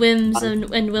for the whims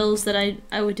and wills that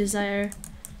I would desire.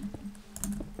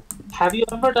 Have you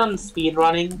ever done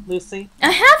speedrunning, Lucy?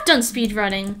 I have done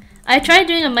speedrunning. I tried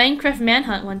doing a Minecraft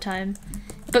manhunt one time.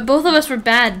 But both of us were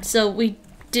bad, so it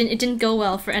didn't go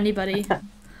well for anybody.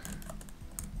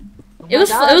 It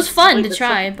was fun to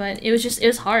try, but it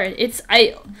was hard.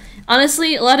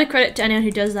 Honestly, a lot of credit to anyone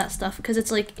who does that stuff because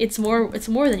it's more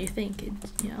than you think.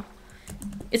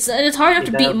 It's hard enough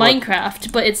to beat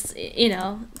Minecraft, but it's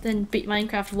then beat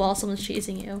Minecraft while someone's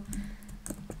chasing you.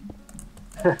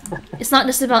 It's not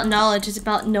just about knowledge; it's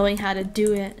about knowing how to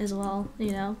do it as well.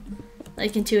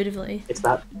 Like intuitively. It's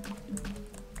about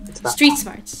street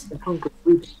smarts.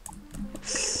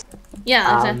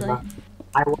 Yeah, exactly.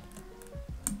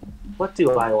 What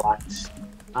do I watch?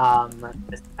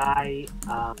 This guy,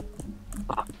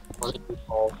 what is he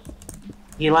called?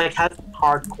 He like has a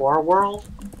hardcore world,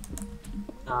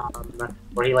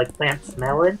 where he like plants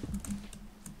melon.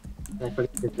 I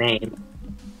forget his name.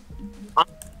 I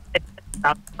spend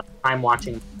about time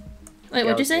watching. Wait,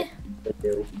 what'd you say?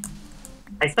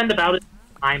 I spend about as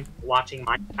time watching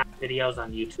Minecraft videos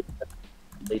on YouTube.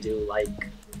 They do like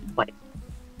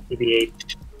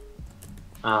TBH.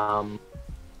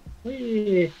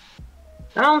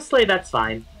 And honestly, that's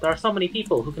fine. There are so many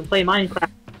people who can play Minecraft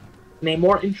in a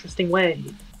more interesting way.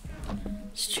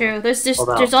 It's true.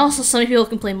 There's also so many people who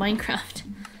can play Minecraft.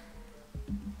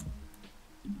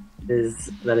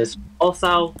 That is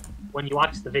also, when you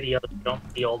watch the videos, you don't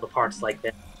see all the parts like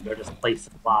this. You're just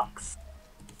placing blocks.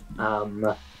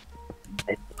 I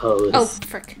suppose. Oh,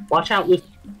 frick. Watch out with...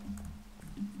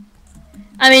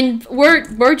 I mean,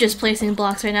 we're just placing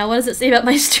blocks right now. What does it say about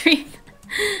my stream?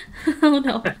 Oh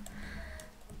no.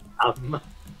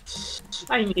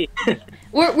 I mean...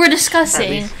 We're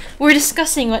discussing. We're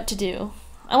discussing what to do.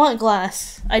 I want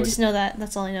glass. I just know that.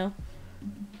 That's all I know.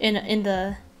 In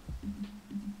the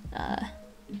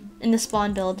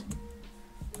spawn build.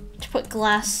 To put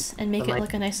glass and make it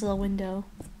look a nice little window.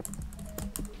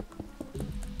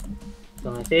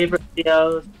 So my favorite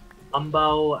videos,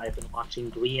 Mumbo. I've been watching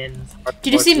Gwian's.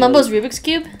 Did you see Mumbo's Rubik's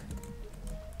Cube?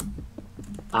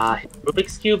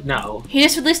 Rubik's Cube? No. He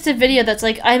just released a video that's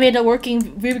like, I made a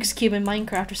working Rubik's Cube in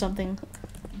Minecraft or something.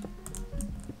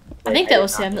 I think that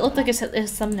was him. It looked like his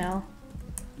thumbnail.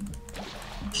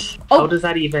 How does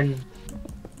that even...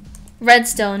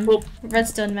 Redstone. Well,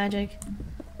 Redstone magic.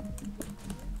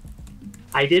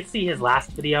 I did see his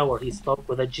last video where he spoke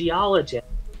with a geologist,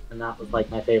 and that was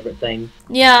like my favorite thing.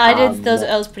 Yeah, I did those.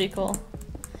 That was pretty cool.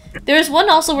 There was one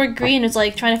also where Green was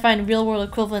like trying to find real world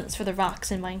equivalents for the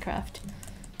rocks in Minecraft.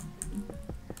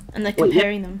 And like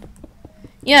comparing them.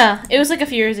 Yeah, it was like a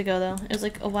few years ago though. It was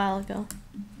like a while ago.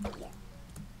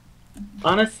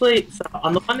 Honestly, so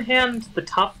on the one hand, the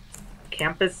tough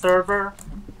campus server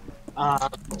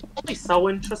only so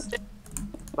interesting,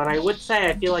 but I would say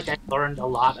I feel like I learned a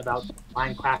lot about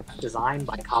Minecraft design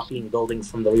by copying buildings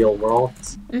from the real world.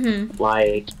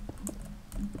 Like,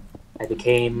 I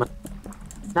became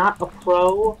not a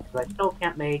pro, but I still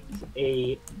can't make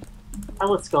a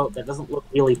telescope that doesn't look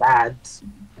really bad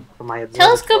for my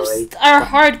observatory. Telescopes are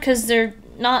hard because they're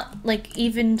not like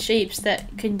even shapes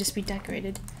that can just be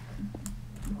decorated.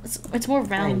 It's more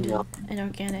round and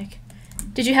organic.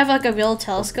 Did you have like a real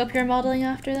telescope you're modeling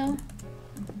after though?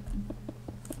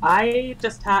 I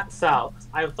just had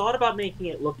I thought about making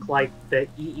it look like the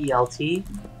EELT,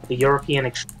 the European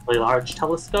Extremely Large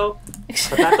Telescope,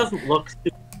 but that doesn't look.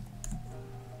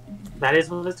 That is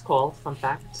what it's called. Fun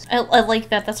fact. I like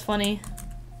that. That's funny.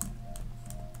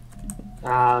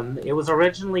 It was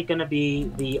originally going to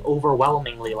be the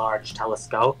Overwhelmingly Large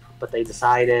Telescope, but they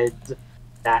decided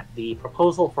that the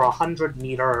proposal for a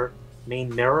 100-meter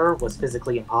main mirror was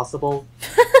physically impossible,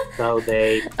 so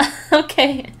they.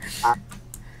 Okay.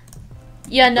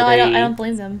 Yeah, no, I don't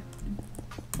blame them.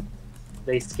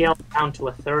 They scaled down to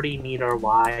a 30-meter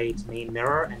wide main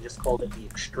mirror and just called it the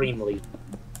Extremely,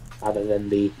 rather than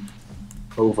the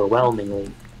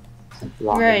Overwhelmingly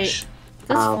Large. Right.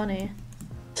 That's funny.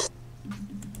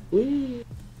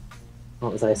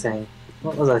 What was I saying?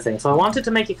 So I wanted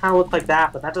to make it kind of look like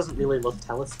that, but that doesn't really look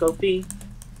telescopy.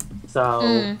 So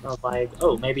I was like,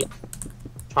 oh, maybe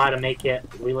try to make it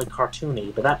really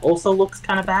cartoony, but that also looks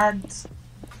kind of bad.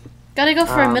 Gotta go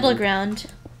for a middle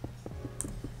ground.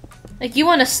 Like, you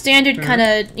want a standard kind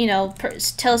of, you know,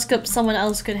 telescope someone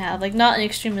else could have. Like, not an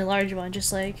extremely large one,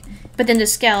 just like... But then to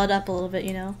scale it up a little bit,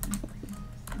 you know?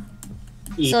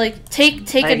 So, like,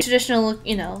 take a traditional,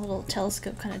 you know, little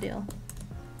telescope kind of deal.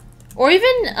 Or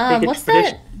even, what's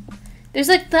that? There's,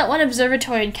 like, that one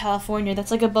observatory in California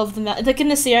that's, like, above the mountain. Like, in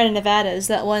the Sierra Nevada is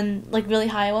that one, like, really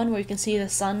high one where you can see the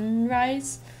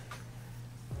sunrise.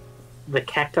 The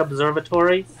Keck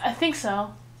Observatory? I think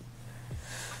so.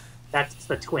 That's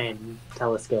the twin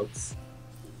telescopes.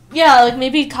 Yeah, like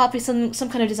maybe copy some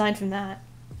kind of design from that.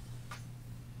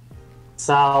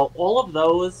 So all of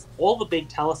those, all the big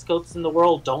telescopes in the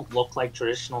world don't look like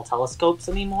traditional telescopes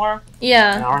anymore.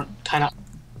 Yeah. They aren't kind of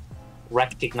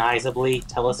recognizably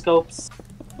telescopes,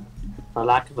 for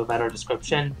lack of a better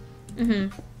description.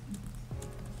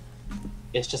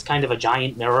 It's just kind of a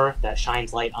giant mirror that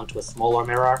shines light onto a smaller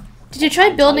mirror. Did you try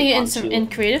building it in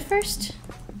Creative first?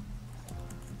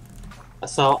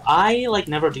 So I like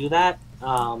never do that.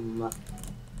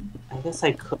 I guess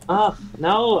I could.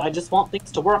 No, I just want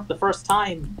things to work the first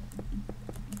time.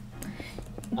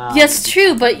 Yeah, it's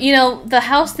true, but you know the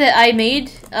house that I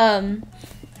made in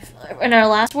our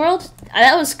last world,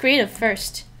 that was Creative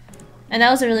first, and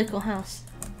that was a really cool house.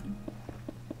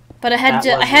 But I had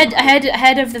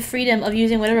the freedom of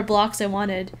using whatever blocks I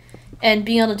wanted, and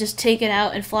being able to just take it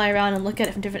out and fly around and look at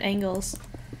it from different angles.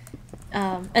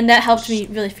 And that helped me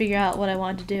really figure out what I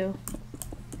wanted to do.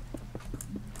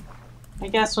 I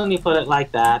guess when you put it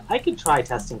like that, I could try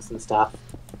testing some stuff.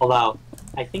 Although,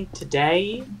 I think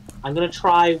today, I'm going to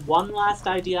try one last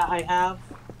idea I have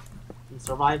in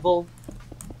survival.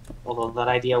 Although that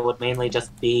idea would mainly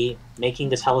just be making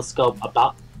the telescope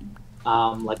about,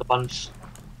 like a bunch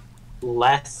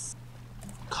less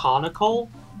conical.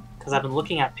 Because I've been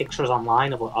looking at pictures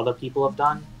online of what other people have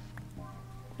done.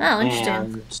 Oh,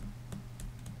 interesting.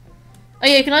 Oh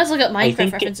yeah, you can always look up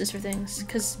Minecraft references for things,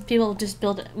 because people just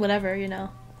build it, whatever, you know.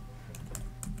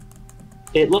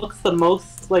 It looks the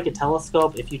most like a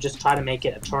telescope if you just try to make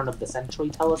it a turn-of-the-century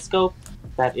telescope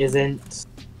that isn't,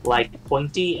 like,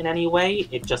 pointy in any way.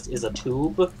 It just is a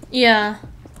tube. Yeah.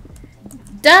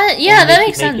 That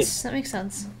makes sense. That makes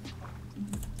sense.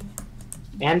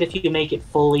 And if you make it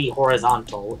fully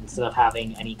horizontal, instead of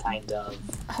having any kind of...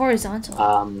 Horizontal?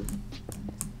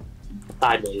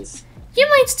 Sideways. You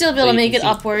might still be able to make it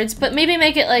upwards, but maybe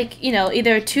make it like, you know,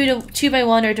 either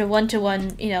 2x1 or to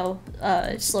 1-to-1, you know,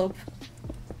 slope.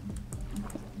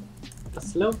 A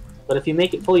slope? But if you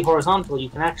make it fully horizontal, you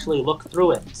can actually look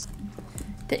through it.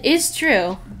 That is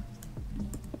true.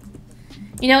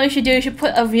 You know what you should do? You should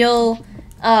put a real,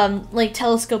 like,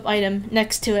 telescope item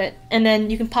next to it, and then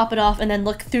you can pop it off and then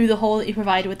look through the hole that you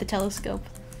provided with the telescope.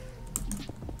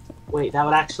 Wait, that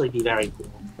would actually be very cool.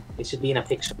 It should be in a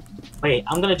picture. Wait,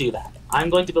 I'm gonna do that. I'm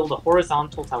going to build a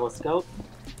horizontal telescope.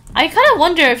 I kind of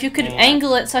wonder if you could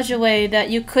angle it such a way that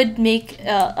you could make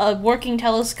a working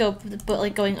telescope, but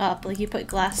like going up. Like you put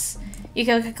glass, you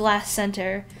get like a glass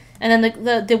center, and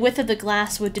then the width of the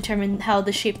glass would determine how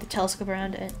the shape of the telescope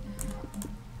around it.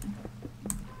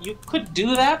 You could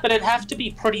do that, but it'd have to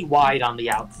be pretty wide on the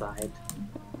outside.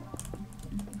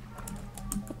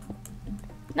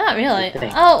 Not really.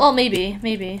 Oh, well,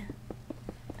 maybe.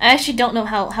 I actually don't know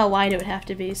how wide it would have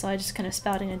to be, so I just kind of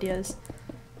spouting ideas.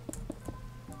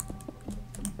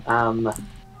 I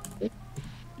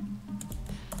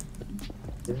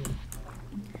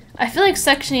feel like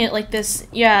sectioning it like this,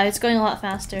 yeah, it's going a lot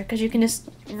faster, because you can just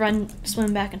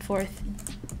swim back and forth.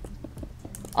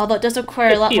 Although it does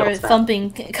require a lot more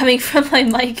thumping coming from my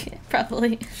mic,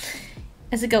 probably,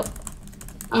 as I go,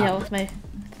 you know, with my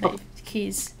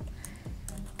keys.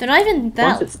 They're not even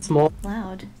that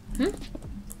loud. Hmm?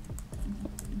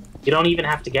 You don't even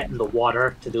have to get in the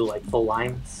water to do, like, full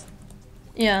lines.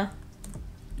 Yeah.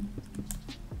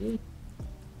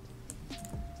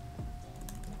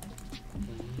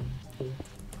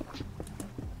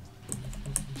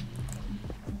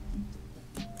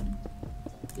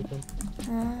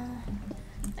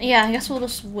 Yeah, I guess we'll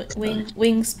just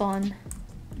wing spawn.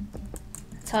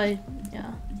 That's how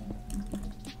yeah.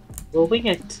 We'll wing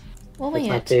it. We'll wing it.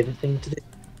 That's my favorite thing to do.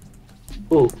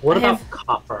 Ooh, what about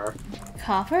copper?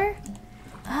 Copper?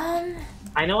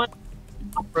 I know it's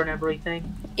copper and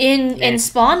everything. In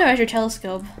spawn or as your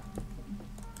telescope?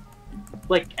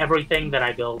 Like everything that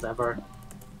I build ever.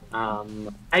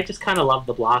 I just kind of love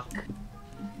the block.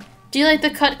 Do you like the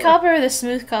cut copper or the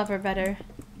smooth copper better?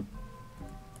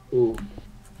 Ooh.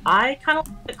 I kind of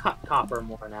like the cut copper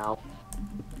more now.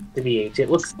 To BH. It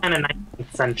looks kind of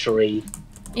 19th century.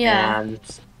 Yeah. And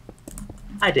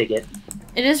I dig it.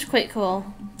 It is quite cool.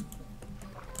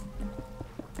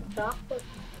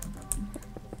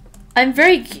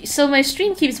 So my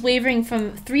stream keeps wavering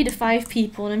from 3 to 5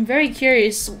 people, and I'm very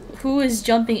curious who is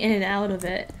jumping in and out of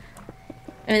it.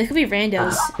 I mean, it could be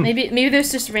randos. Maybe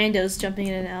there's just randos jumping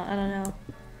in and out. I don't know.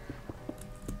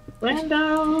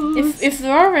 Randos. If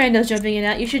there are randos jumping in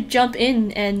and out, you should jump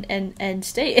in and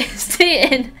stay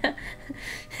in.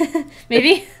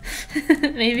 Maybe.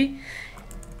 Maybe.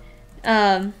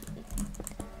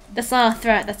 That's not a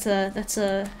threat. That's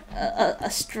a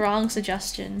strong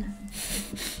suggestion.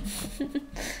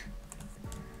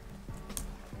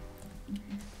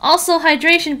 Also,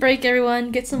 hydration break, everyone.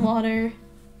 Get some water.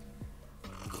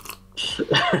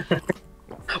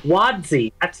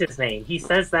 Wadsy, that's his name. He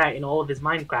says that in all of his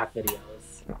Minecraft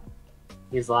videos.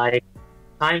 He's like,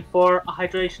 time for a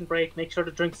hydration break. Make sure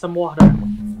to drink some water.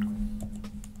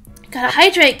 Gotta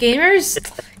hydrate, gamers!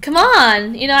 Come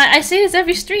on! You know, I say this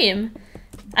every stream.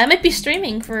 I might be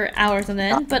streaming for hours on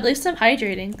end, but at least I'm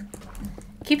hydrating.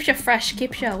 Keeps you fresh,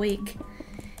 keeps you awake.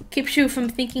 Keeps you from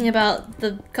thinking about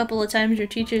the couple of times your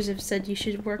teachers have said you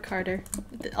should work harder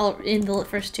in the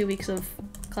first 2 weeks of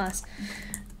class.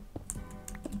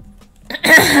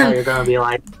 So you're gonna be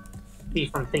like,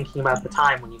 from thinking about the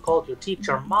time when you called your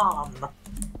teacher mom.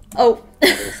 Oh.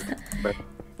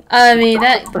 I mean,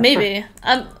 that, maybe.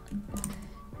 I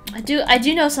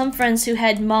do know some friends who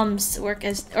had moms work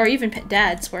as, or even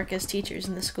dads work as teachers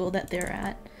in the school that they're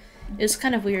at. It was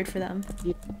kind of weird for them.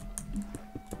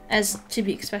 As to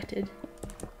be expected.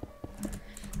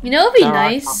 You know, it'd be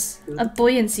nice? A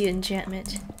buoyancy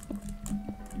enchantment.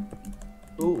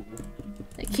 Ooh.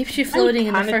 It keeps you floating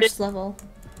in the first level.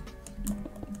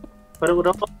 But it would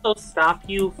also stop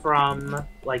you from,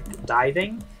 like,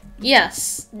 diving?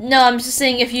 Yes. No, I'm just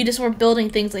saying if you just were building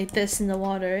things like this in the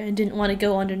water and didn't want to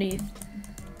go underneath.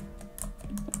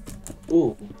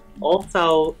 Ooh.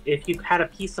 Also, if you had a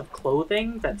piece of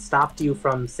clothing that stopped you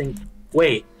from sinking...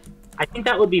 Wait. I think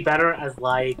that would be better as,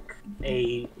 like,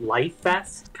 a life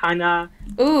vest kind of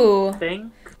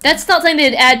thing. That's not something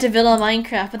they'd add to Vanilla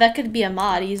Minecraft, but that could be a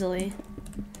mod easily.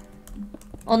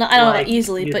 Well, no, I don't know about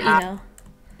easily, but you know.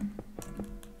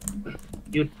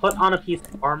 You'd put on a piece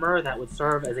of armor that would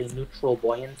serve as a neutral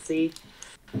buoyancy.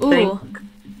 Ooh.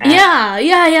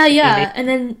 Yeah. And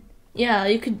then, yeah,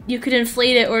 you could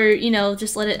inflate it or, you know,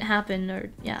 just let it happen or,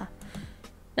 yeah.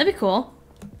 That'd be cool.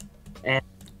 And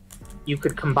you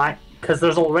could combine, because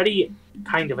there's already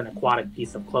kind of an aquatic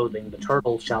piece of clothing, the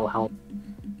turtle shell helmet.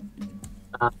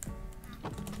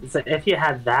 So if you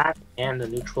had that and a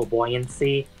neutral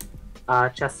buoyancy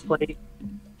chest plate,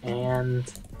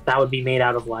 and that would be made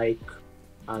out of, like,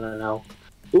 I don't know.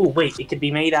 Ooh, wait, it could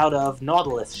be made out of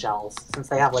nautilus shells, since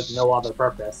they have, like, no other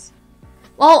purpose.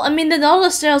 Well, I mean, the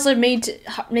nautilus shells are made to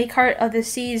make heart of the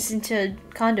seas into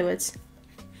conduits.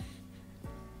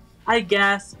 I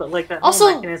guess, but, like, that Also,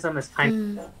 whole mechanism is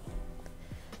kind of...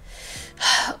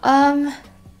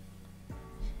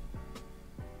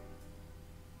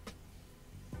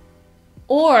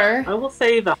 Or I will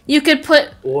say that... you could put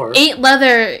Or... 8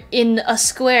 leather in a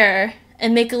square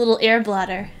and make a little air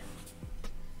bladder.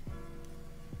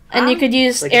 And you could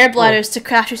use like air bladders to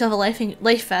craft yourself a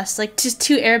life vest, like just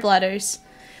 2 air bladders.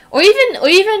 Or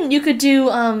even you could do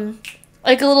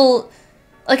like a little,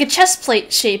 like a chest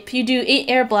plate shape. You do 8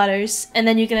 air bladders, and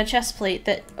then you get a chest plate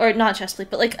that, or not a chest plate,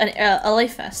 but like a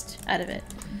life vest out of it.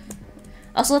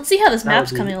 Also, let's see how this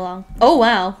map's coming along. Oh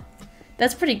wow,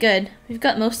 that's pretty good. We've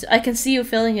got most. I can see you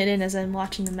filling it in as I'm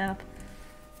watching the map.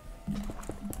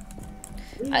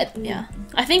 Yeah,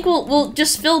 I think we'll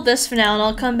just fill this for now, and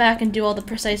I'll come back and do all the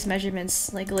precise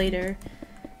measurements like later,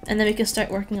 and then we can start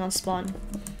working on spawn.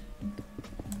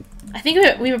 I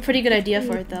think we have a pretty good idea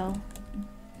for it though.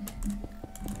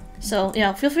 So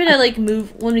yeah, feel free to like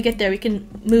move when we get there. We can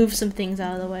move some things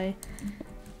out of the way.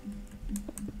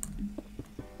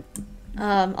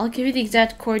 I'll give you the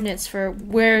exact coordinates for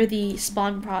where the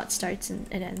spawn plot starts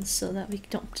and ends, so that we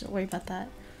don't worry about that.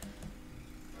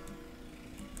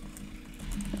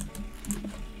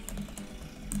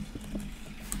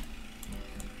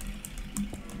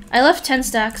 I left 10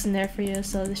 stacks in there for you,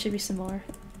 so there should be some more.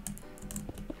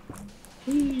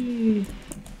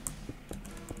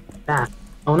 Ah.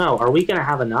 Oh no, are we gonna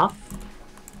have enough?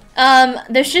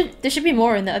 There should be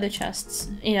more in the other chests,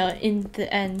 you know, in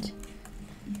the end.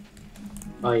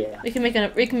 Oh yeah. We can make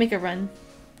a run.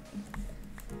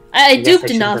 I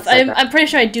duped enough. I'm pretty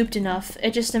sure I duped enough.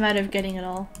 It's just a matter of getting it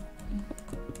all.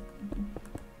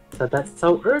 Said that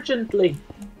so urgently.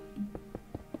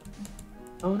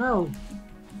 Oh no.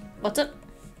 What's up?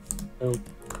 Oh.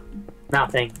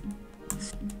 Nothing.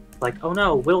 Like, oh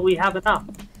no, will we have enough?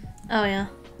 Oh yeah.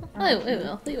 Oh, we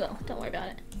will. Don't worry about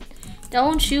it.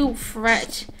 Don't you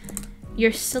fret.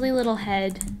 Your silly little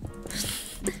head.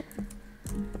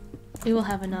 We will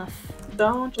have enough.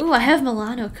 Don't. Ooh, I have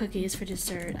Milano cookies for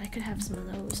dessert. I could have some of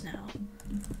those now.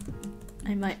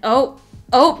 I might. Oh!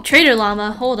 Oh! Trader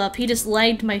Llama! Hold up. He just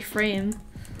lagged my frame.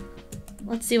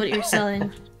 Let's see what you're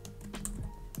selling.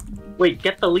 Wait,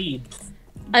 get the lead.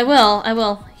 I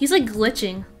will. He's like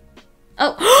glitching.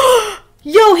 Oh!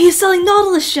 Yo! He's selling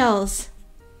nautilus shells!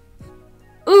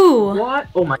 Ooh! What?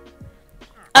 Oh my.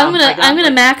 I'm gonna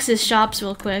max his shops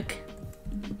real quick.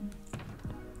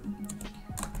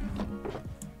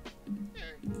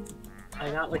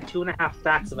 I got like 2.5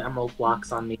 stacks of emerald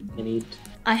blocks on me. I need.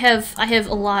 I have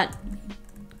a lot.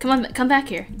 Come back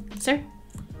here, sir.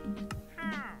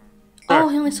 Oh,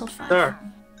 he only sold 5. Sir.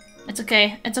 It's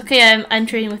okay. It's okay. I'm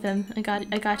trading with him. I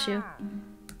got you.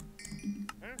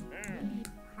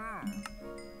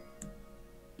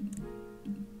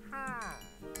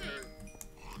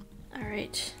 All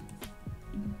right.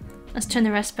 Let's turn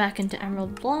the rest back into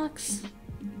emerald blocks.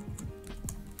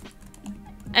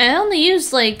 I only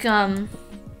used like 7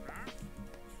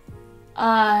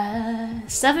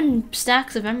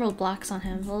 stacks of emerald blocks on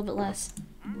him, a little bit less.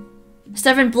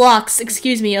 7 blocks,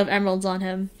 excuse me, of emeralds on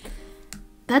him.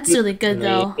 That's really good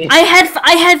though. I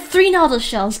had 3 nautilus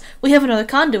shells. We have another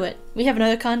conduit. We have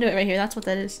another conduit right here. That's what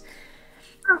that is.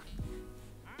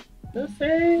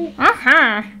 Lucy.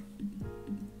 Uh-huh.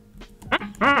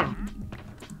 Hmm.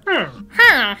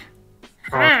 Huh.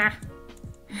 Huh.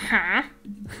 Huh.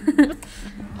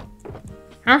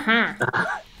 Uh-huh.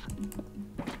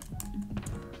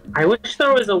 I wish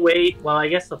there was a way. Well, I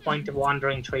guess the point of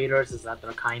wandering traders is that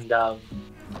they're kind of.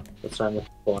 That's what I'm looking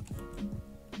for.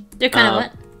 They're kind of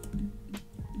what?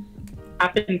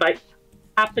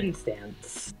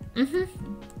 Happenstance. Mm-hmm.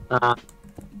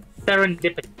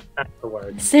 Serendipity. That's the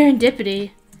word.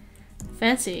 Serendipity.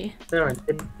 Fancy.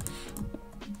 Serendipity.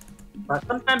 But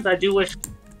sometimes I do wish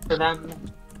for them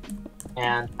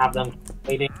and have them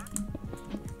waiting.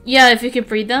 Yeah, if you could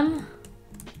breed them.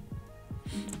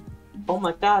 Oh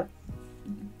my god.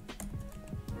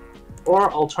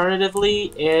 Or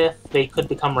alternatively, if they could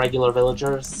become regular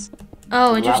villagers.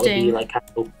 Oh, interesting. That would be like how...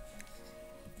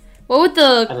 What would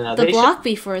the they block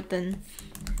be for it then?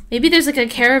 Maybe there's like a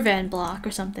caravan block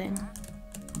or something.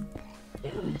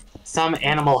 Some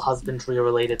animal husbandry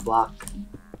related block.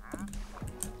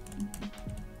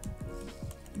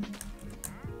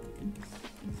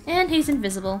 And he's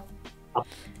invisible.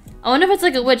 I wonder if it's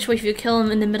like a witch where if you kill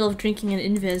him in the middle of drinking an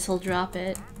invis, he'll drop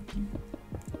it.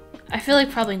 I feel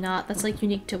like probably not. That's like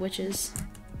unique to witches.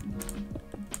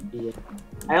 Yeah.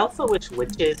 I also wish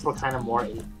witches were kind of more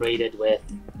integrated with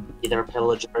either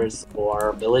pillagers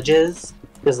or villages,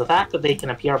 because the fact that they can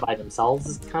appear by themselves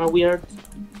is kind of weird.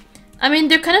 I mean,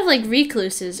 they're kind of like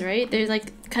recluses, right? They're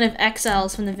like kind of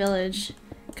exiles from the village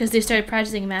because they started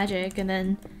practicing magic, and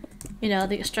then, you know,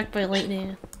 they get struck by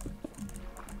lightning.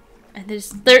 And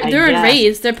they're in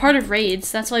raids. They're part of raids.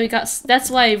 That's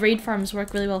why raid farms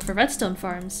work really well for redstone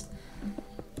farms.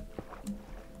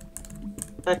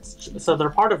 So they're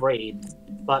part of raids,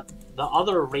 but the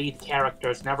other raid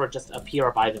characters never just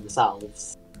appear by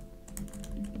themselves.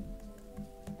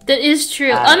 That is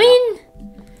true. I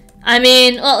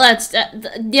mean, well, that's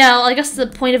yeah. Well, I guess the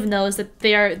point of them though is that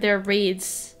they're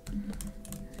raids.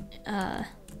 I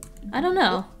don't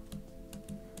know.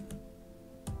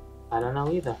 I don't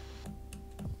know either.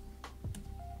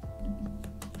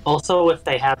 Also, if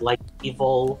they had like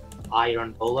evil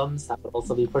iron golems, that would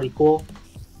also be pretty cool.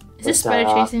 Is this spider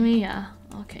chasing me? Yeah.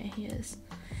 Okay, he is.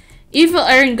 Evil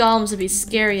iron golems would be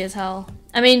scary as hell.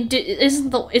 I mean, isn't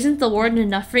the warden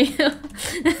enough for you?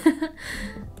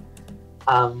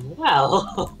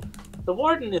 Well, the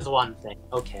warden is one thing,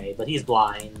 okay, but he's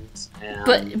blind.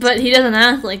 And... But he doesn't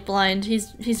act like blind.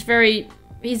 He's very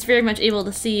much able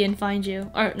to see and find you,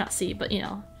 or not see, but you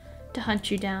know, to hunt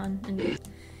you down and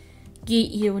get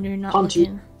you when you're not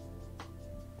looking.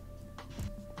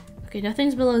 Okay,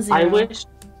 nothing's below 0. I wish.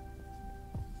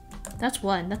 That's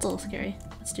 1. That's a little scary.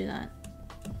 Let's do that.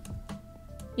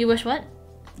 You wish what?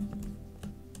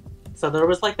 So there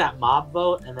was like that mob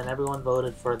vote, and then everyone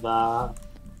voted for the...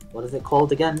 What is it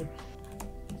called again?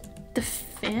 The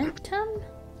Phantom?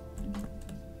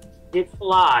 It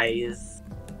flies.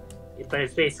 But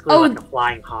it's basically like a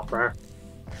flying hopper.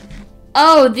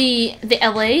 Oh, the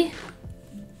LA?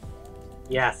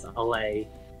 Yes, LA.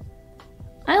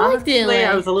 I like the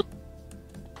LA.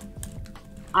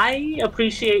 I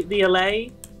appreciate the LA.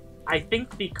 I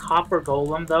think the copper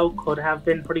golem though could have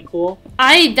been pretty cool.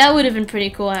 That would have been pretty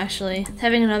cool actually,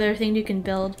 having another thing you can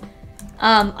build.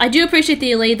 I do appreciate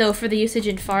the LA though for the usage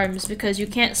in farms because you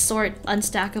can't sort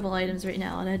unstackable items right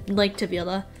now, and I'd like to be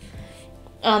able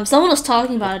to. Someone was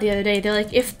talking about it the other day. They're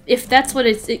like, if that's what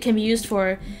it can be used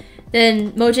for,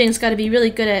 then Mojang's got to be really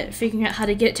good at figuring out how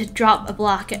to get it to drop a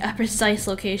block at a precise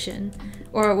location,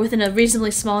 or within a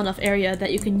reasonably small enough area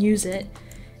that you can use it.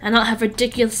 And not have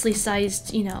ridiculously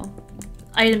sized, you know,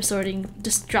 item sorting,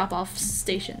 just drop-off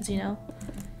stations, you know?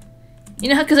 You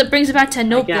know, because it brings it back to a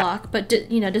note block, but,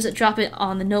 you know, does it drop it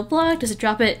on the note block? Does it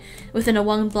drop it within a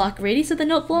 1-block radius of the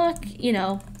note block? You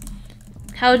know,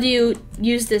 how do you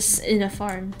use this in a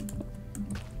farm?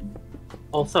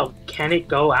 Also, can it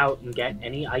go out and get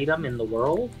any item in the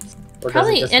world? Or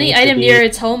probably does it just any item near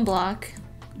its home block.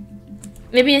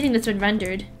 Maybe anything that's been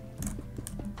rendered.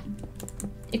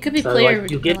 It could be player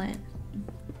reliant.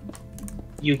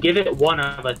 You give it one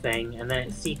of a thing, and then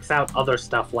it seeks out other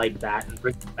stuff like that and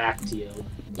brings it back to you.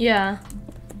 Yeah.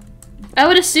 I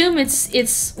would assume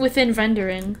it's within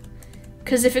rendering.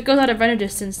 Because if it goes out of render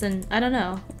distance, then I don't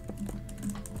know.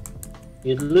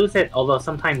 You'd lose it, although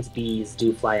sometimes bees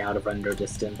do fly out of render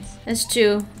distance. That's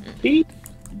true. Bees?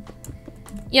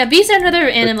 Yeah, bees are another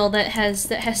animal that has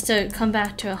to come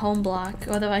back to a home block,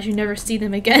 otherwise you never see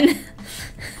them again.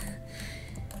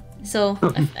 So,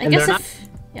 I guess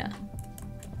yeah.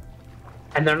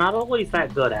 And they're not always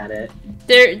that good at it.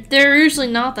 They're usually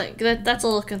not that good. That's a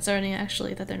little concerning,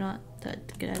 actually, that they're not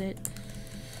that good at it.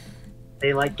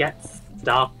 They, like, get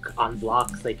stuck on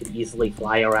blocks they could easily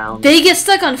fly around. They get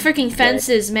stuck on freaking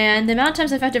fences, man. The amount of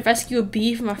times I've had to rescue a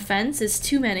bee from a fence is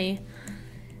too many.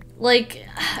 Like,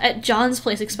 at John's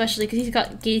place especially, because he's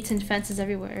got gates and fences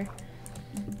everywhere.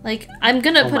 Like, I'm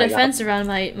gonna put a fence around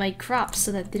my crops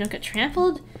so that they don't get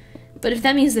trampled. But if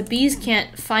that means the bees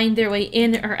can't find their way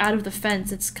in or out of the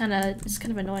fence, it's kind of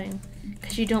annoying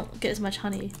because you don't get as much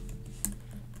honey.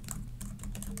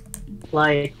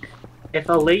 Like, if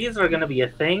LAs are gonna be a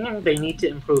thing, they need to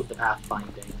improve the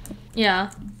pathfinding.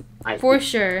 Yeah, for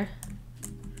sure.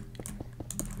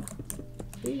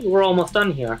 We're almost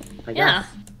done here, I guess. Yeah.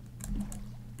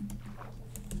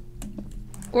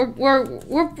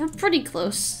 We're pretty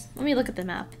close. Let me look at the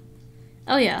map.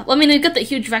 Oh yeah. Well, I mean, we've got that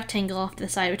huge rectangle off to the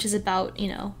side, which is about, you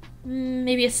know,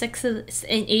 maybe an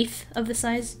eighth of the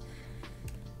size.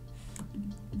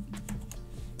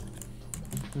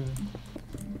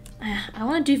 I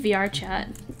want to do VR chat.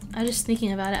 I was just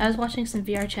thinking about it. I was watching some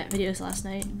VR chat videos last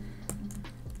night.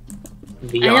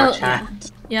 VR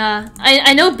chat? Yeah.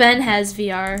 I know Ben has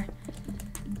VR.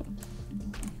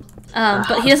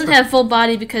 But he doesn't have full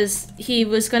body because he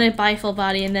was going to buy full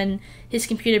body and then his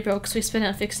computer broke, so we spent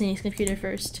on fixing his computer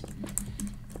first.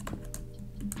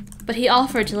 But he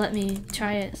offered to let me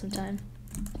try it sometime.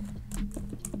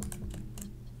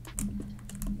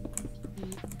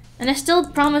 And I still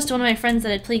promised one of my friends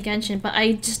that I'd play Genshin, but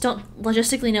I just don't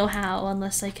logistically know how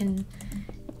unless I can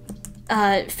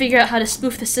figure out how to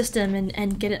spoof the system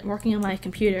and get it working on my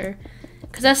computer.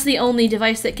 Because that's the only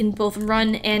device that can both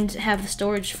run and have the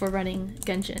storage for running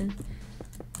Genshin.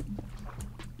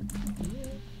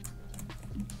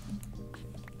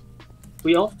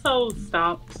 We also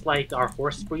stopped, like, our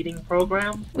horse breeding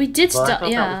program. We did Well, stop,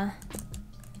 yeah.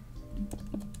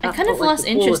 I kind of like, lost the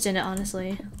interest coolest- in it,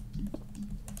 honestly.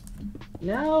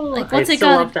 No, Like, I once I still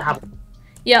got- love to have.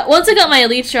 Yeah, once I got my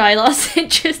Elytra, I lost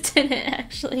interest in it,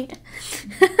 actually.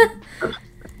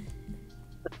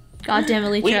 Goddamn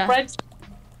Elytra.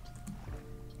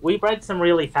 We bred some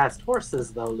really fast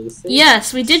horses, though, Lucy.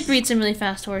 Yes, we did breed some really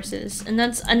fast horses, and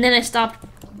then I stopped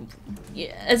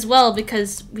as well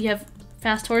because we have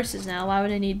fast horses now. Why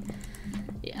would I need?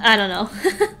 I don't know.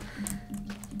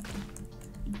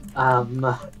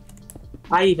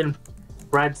 I even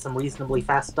bred some reasonably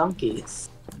fast donkeys,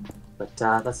 but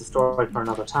that's a story for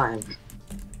another time.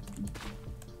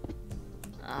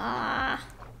 Ah.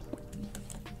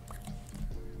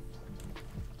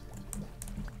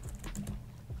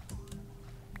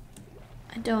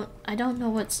 I don't know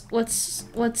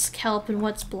what's kelp and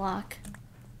what's block.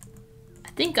 I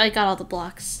think I got all the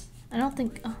blocks. I don't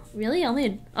think. Oh, really? I only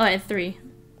had. Oh, I had 3.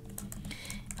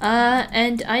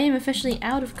 And I am officially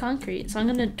out of concrete, so I'm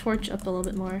gonna torch up a little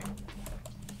bit more.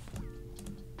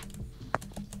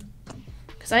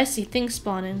 Cause I see things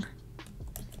spawning.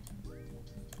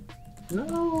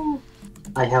 No,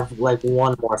 I have like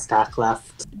 1 more stack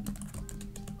left.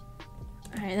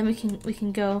 All right, then we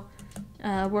can go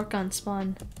work on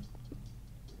spawn.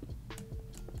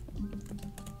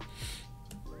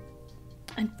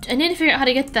 I need to figure out how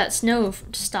to get that snow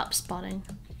to stop spawning.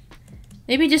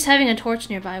 Maybe just having a torch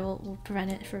nearby will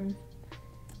prevent it from.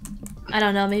 I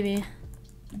don't know. Maybe.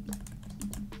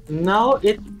 No,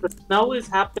 the snow is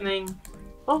happening.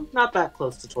 Oh, not that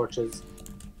close to torches.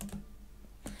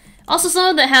 Also,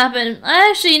 some of that happened.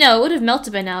 Actually, no, it would have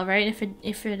melted by now, right?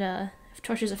 If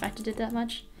torches affected it that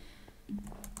much.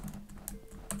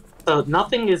 So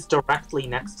nothing is directly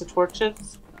next to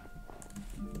torches.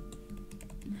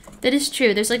 That is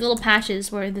true. There's like little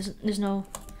patches where there's no.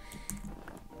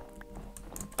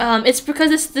 It's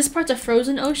because this part's a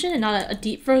frozen ocean and not a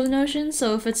deep frozen ocean.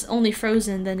 So if it's only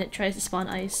frozen, then it tries to spawn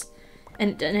ice,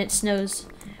 and it snows.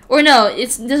 Or no,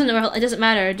 it doesn't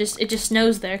matter. It just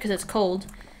snows there because it's cold.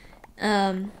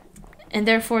 And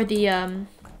therefore the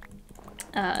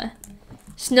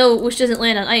snow, which doesn't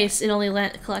land on ice, it only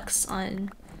collects on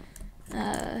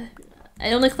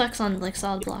like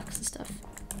solid blocks and stuff.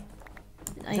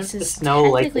 Ice is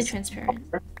snow technically like transparent.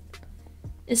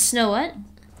 Is snow what?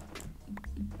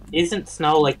 Isn't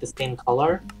snow like the same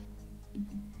color?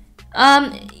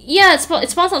 Yeah, it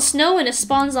spawns on snow and it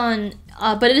spawns on,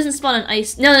 but it doesn't spawn on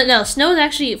ice. No. Snow is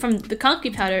actually from the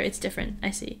concrete powder. It's different.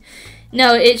 I see.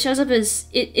 No, it shows up as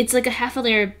it's like a half a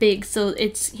layer big. So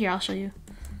it's here. I'll show you.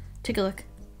 Take a look.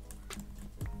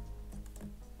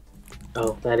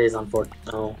 Oh, that is unfortunate.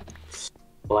 Oh,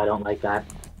 well, I don't like that.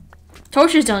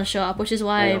 Torches don't show up, which is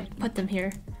why Yeah. I put them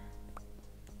here.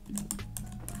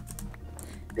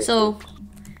 So,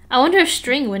 I wonder if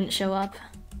string wouldn't show up.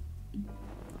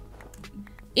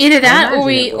 Either that, or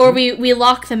we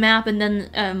lock the map and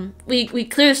then we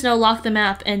clear the snow, lock the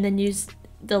map, and then use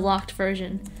the locked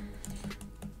version.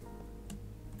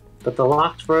 But the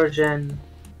locked version.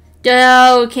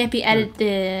 No, it can't be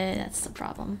edited. That's the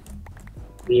problem.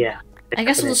 Yeah. I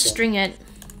guess we'll just string it.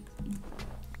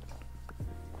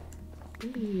 I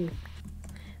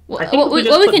think we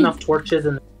just put enough torches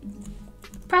in.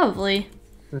 Probably.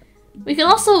 We can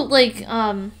also like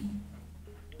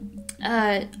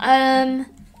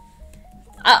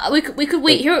we could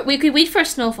wait here. We could wait for a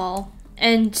snowfall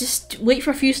and just wait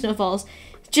for a few snowfalls.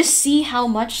 Just see how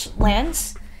much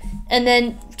lands, and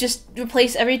then just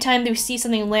replace every time that we see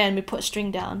something land. We put string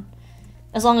down.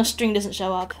 As long as string doesn't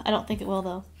show up, I don't think it will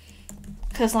though,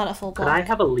 because it's not a full block. Could I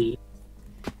have a lead?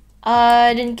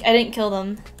 I didn't kill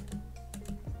them.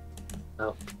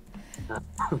 Oh.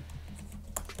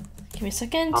 Give me a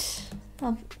second.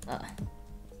 Ah,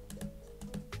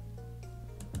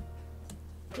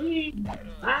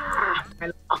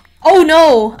 Oh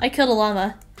no! I killed a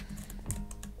llama.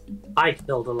 I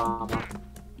killed a llama.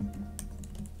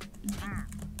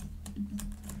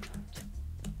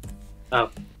 Oh,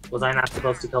 was I not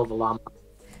supposed to kill the llama?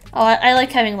 Oh, I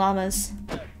like having llamas.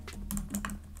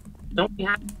 Don't we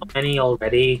have so many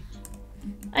already?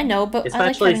 I know, but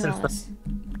Especially I like having since llamas.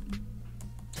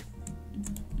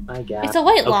 I guess. It's a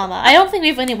white Okay. llama. I don't think we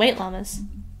have any white llamas.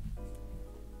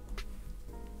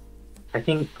 I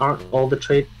think aren't all the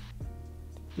trade.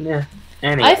 Yeah.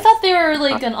 Anyway. I thought they were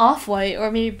like an off-white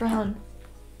or maybe brown.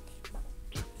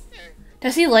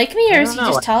 Does he like me, or is he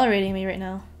just tolerating me right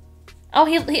now? Oh,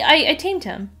 I tamed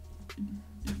him.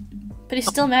 But he's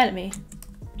still mad at me.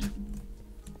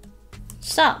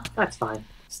 Stop. That's fine.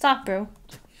 Stop, bro.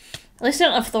 At least I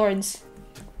don't have thorns.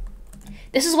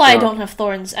 This is why I don't have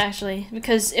thorns, actually.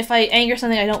 Because if I anger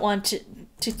something I don't want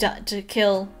to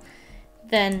kill,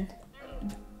 then...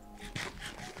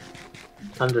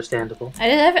 Understandable.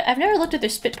 I've never looked at their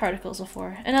spit particles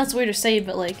before. I know it's weird to say,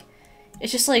 but like,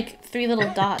 it's just like 3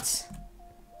 little dots.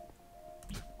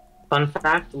 Fun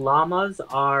fact, llamas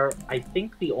are, I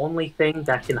think, the only thing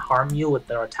that can harm you with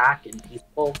their attack in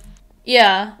peaceful.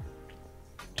 Yeah.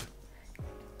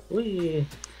 Ooh,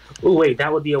 wait,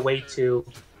 that would be a way to...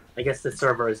 I guess the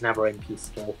server is never in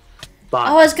peaceful. But,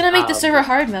 oh, I was gonna make the server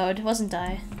hard mode, wasn't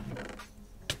I?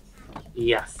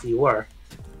 Yes, you were.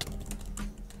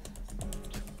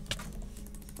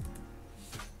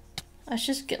 Let's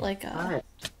just get like a... Alright.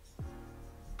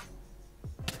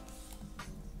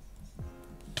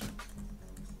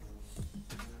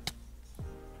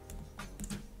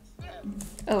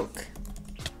 Oak.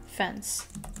 Fence.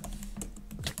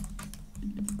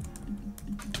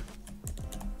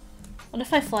 What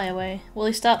if I fly away? Will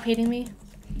he stop hating me?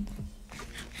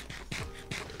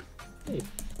 Hey.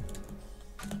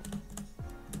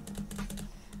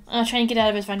 I'll try and get out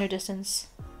of his render distance.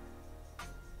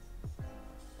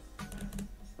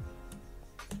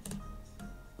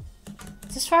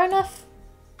 Is this far enough?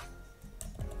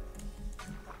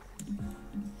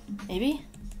 Maybe?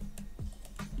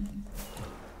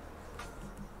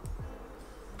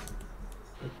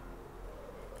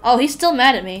 Oh, he's still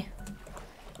mad at me.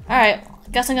 Alright,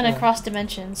 guess I'm gonna cross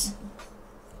dimensions.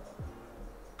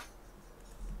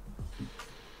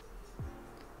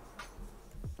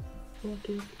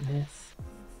 Forgiveness.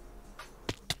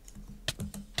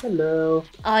 Hello.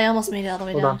 Oh, I almost made it all the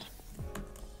way Hold down. on.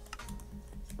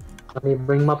 Let me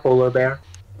bring my polar bear.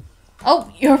 Oh,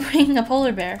 you're bringing a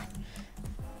polar bear.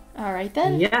 Alright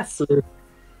then. Yes, Luke.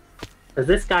 Because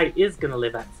this guy is gonna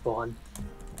live at spawn.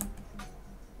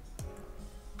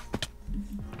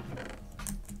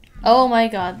 Oh my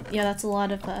god. Yeah, that's a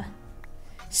lot of,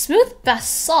 smooth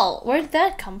basalt. Where did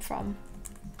that come from?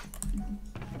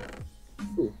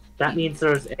 Ooh, that means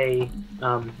there's a,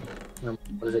 what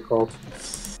is it called?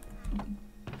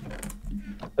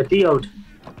 A geode.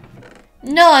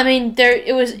 No, I mean,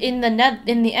 it was in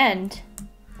the end.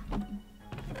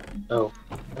 Oh,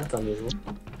 that's unusual.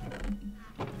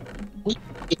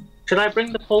 Should I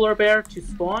bring the polar bear to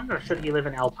spawn, or should he live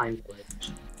in Alpine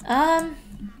Village?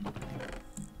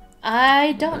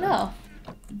 I don't know.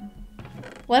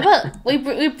 What about what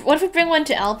if we bring one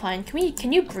to Alpine?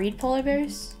 Can you breed polar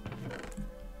bears?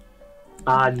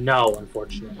 No,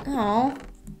 unfortunately. Oh,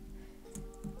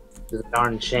 It's a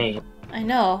darn shame. I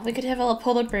know. We could have a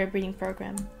polar bear breeding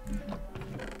program.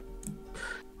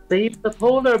 Save the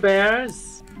polar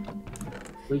bears!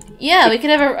 We could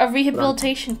have a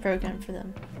rehabilitation program for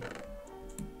them.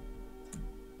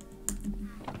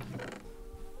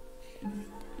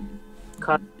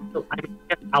 I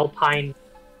guess Alpine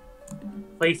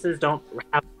places don't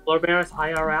have polar bears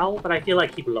IRL, but I feel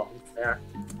like he belongs there.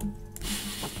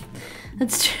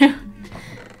 That's true.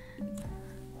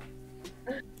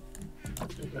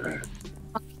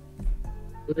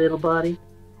 Little buddy.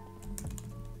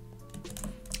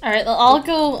 All right, I'll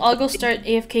go start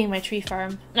AFKing my tree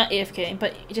farm. Not AFKing,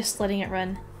 but just letting it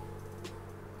run.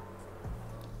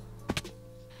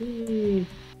 I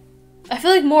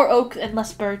feel like more oak and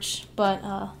less birch, but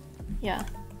yeah.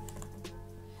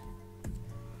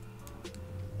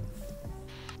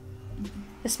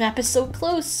 This map is so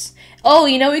close. Oh,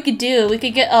 you know what we could do? We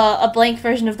could get a blank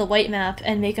version of the white map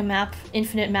and make a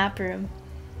infinite map room.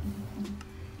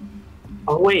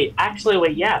 Oh wait, actually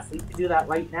wait, yes, we can do that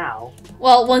right now.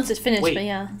 Well, once it's finished, wait. But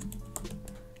yeah.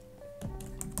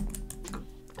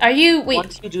 Wait.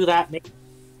 Once you do that,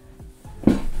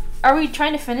 Are we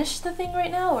trying to finish the thing right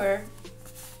now, or?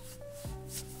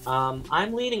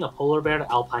 I'm leading a polar bear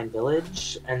to Alpine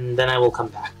Village, and then I will come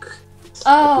back.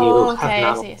 Oh, okay,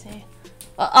 I see.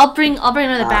 Well, I'll bring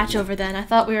another batch over then. I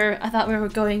thought we were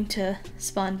going to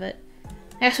spawn, but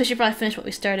I guess we should probably finish what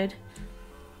we started.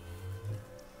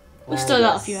 We still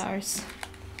got a few hours.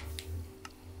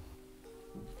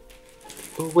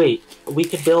 Wait, we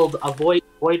could build a void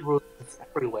rooms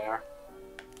everywhere.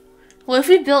 Well, if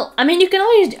we built, I mean, you can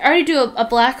already do a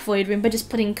black void room by just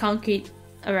putting concrete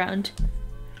around.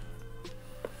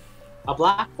 A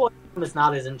black void room is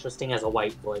not as interesting as a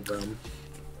white void room.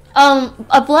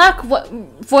 A black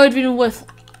void room with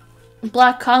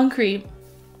black concrete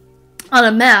on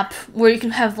a map where you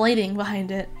can have lighting behind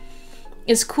it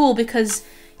is cool because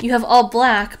you have all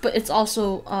black, but it's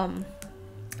also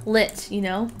lit, you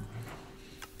know?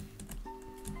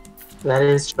 That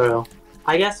is true.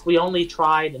 I guess we only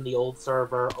tried in the old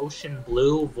server ocean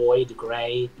blue, void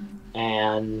gray,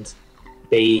 and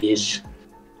beige.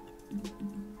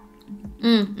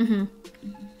 Mm-hmm.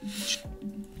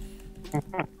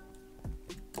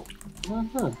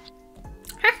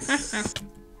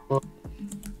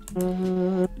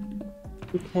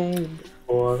 You came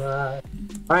for us.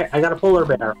 Alright, I got a polar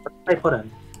bear. What did I put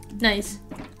in? Nice.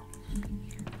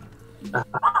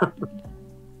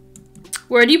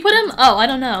 Where do you put him? Oh, I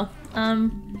don't know.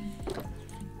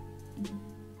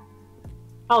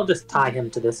 I'll just tie him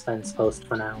to this fence post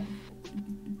for now.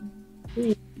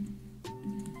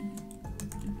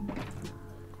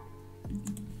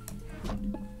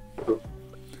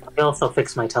 I also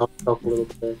fixed my telescope a little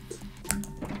bit. I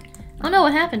don't know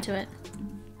what happened to it.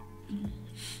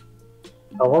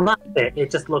 Oh, well, not it. It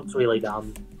just looks really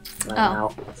dumb right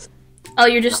now. Oh,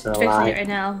 you're just Not fixing gonna lie. it right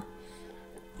now.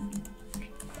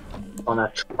 I'm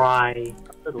gonna try a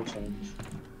little change.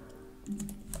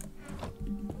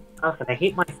 Okay, I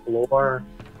hate my floor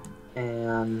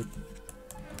and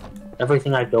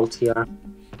everything I built here.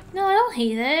 No, I don't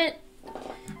hate it.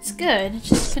 It's good. It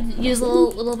just could use a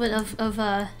little bit of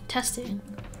testing.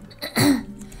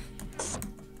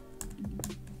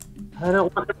 I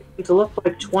don't want everything to look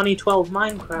like 2012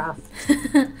 Minecraft.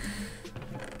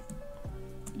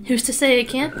 Who's to say it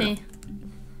can't be?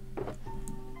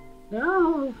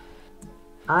 No.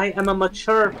 I am a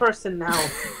mature person now.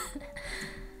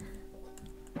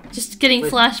 Just getting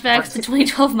With flashbacks to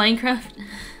 2012 Minecraft.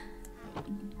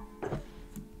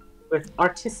 With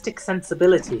artistic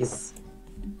sensibilities.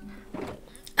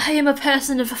 I am a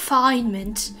person of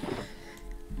refinement.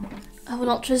 I will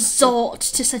not resort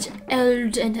to such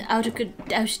old and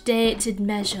outdated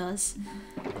measures.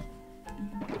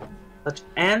 Such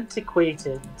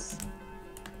antiquated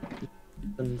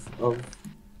of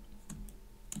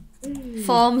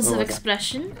Forms of okay.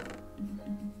 expression.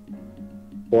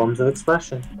 Forms of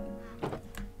expression.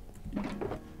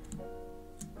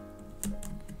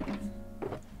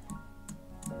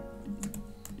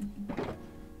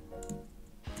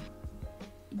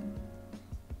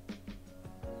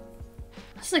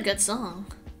 That's a good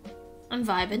song. I'm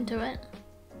vibing to it.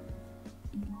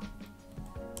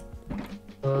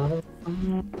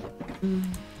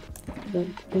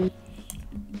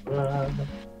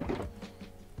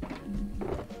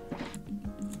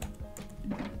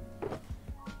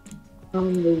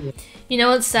 You know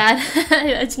what's sad?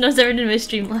 It's no ever in my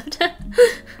stream left.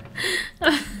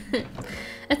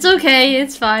 It's okay,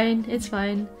 it's fine, it's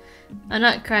fine. I'm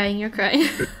not crying, you're crying.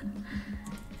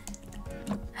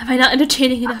 Am I not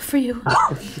entertaining enough for you?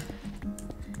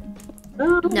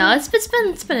 No,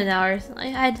 it's been an hour. I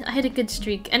had a good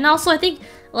streak, and also I think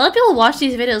a lot of people watch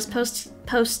these videos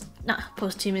not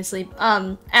posthumously.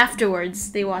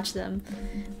 Afterwards they watch them,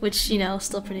 which you know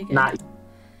still pretty good. Not.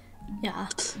 Yeah.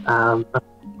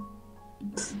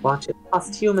 Watch it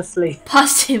posthumously.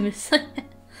 Posthumously.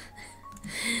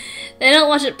 They don't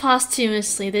watch it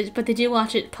posthumously, but they do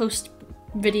watch it post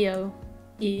video.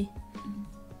 E.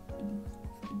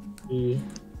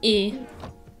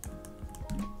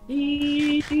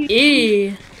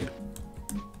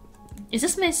 Is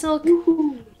this my silk?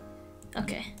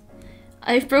 Okay.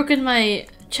 I've broken my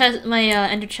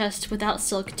ender chest without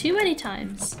silk too many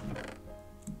times.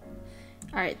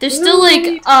 Alright, there's still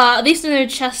like at least another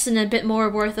chest and a bit more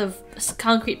worth of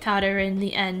concrete powder in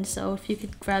the end, so if you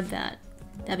could grab that,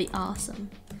 that'd be awesome.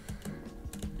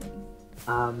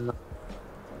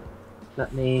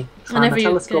 Let me try Whenever my you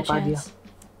telescope get a idea. chance.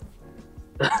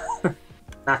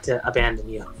 Not to abandon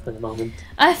you for the moment.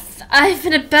 I've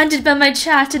been abandoned by my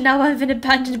chat, and now I've been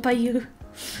abandoned by you.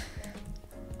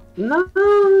 No.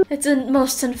 It's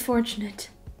most unfortunate.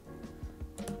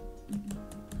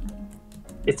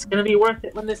 It's gonna be worth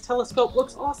it when this telescope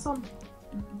looks awesome.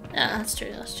 Yeah, that's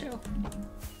true. That's true.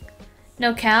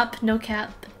 No cap. No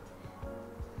cap.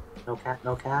 No cap.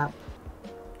 No cap.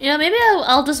 You know, maybe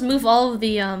I'll just move all of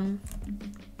the I'll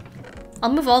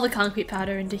move all the concrete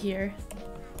powder into here.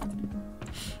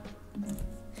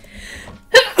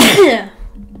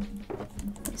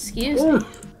 Excuse me.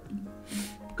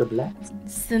 Good luck.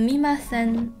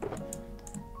 Sumimasen.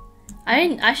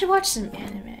 I should watch some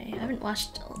anime. I haven't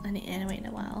watched any anime in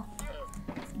a while.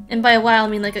 And by a while I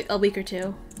mean like a week or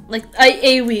two. Like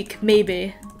a week,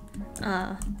 maybe.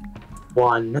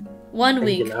 1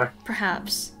 week, Singular.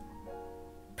 perhaps.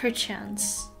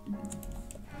 Perchance.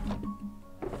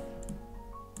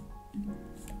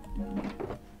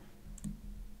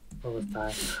 What was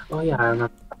that? Oh yeah, I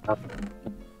remember.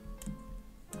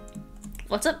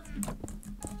 What's up?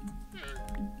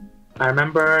 I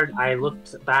remembered I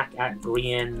looked back at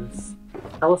Grian's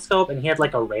telescope and he had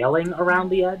like a railing around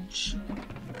the edge.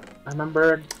 I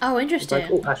remembered. Oh, interesting.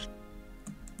 Like, oh, gosh.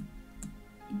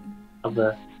 Of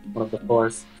the one of the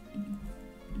floors.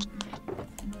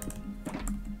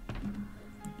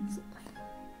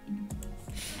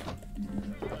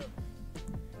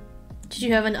 Did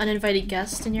you have an uninvited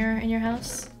guest in your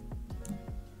house?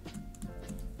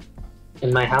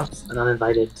 In my house, an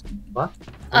uninvited what?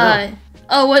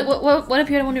 Oh, what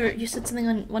appeared on one of your? You said something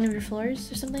on one of your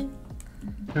floors or something?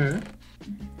 Hmm.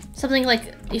 Something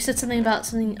like you said something about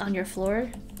something on your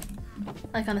floor,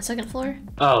 like on the second floor.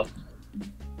 Oh.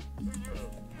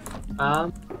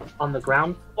 On the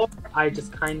ground floor, I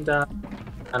just kinda,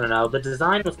 I don't know. The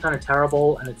design was kind of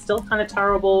terrible, and it's still kind of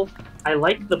terrible. I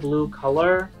like the blue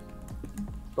color,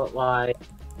 but like,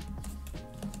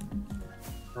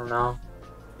 I don't know,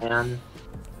 man.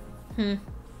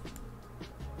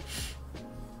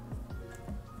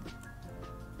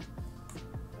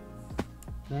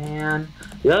 Man,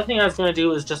 the other thing I was gonna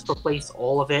do is just replace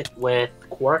all of it with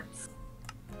quartz.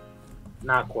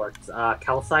 Not quartz,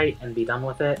 calcite, and be done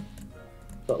with it.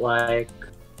 But like,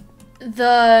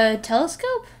 The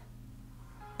telescope?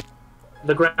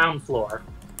 the ground floor.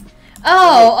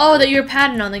 Oh, that you're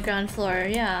patterned on the ground floor.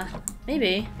 Yeah,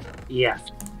 maybe. Yes.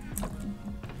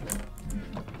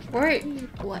 Where?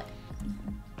 What?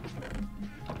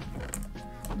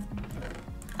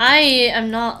 I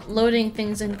am not loading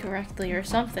things incorrectly or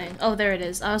something. Oh, there it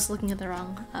is. I was looking at the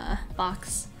wrong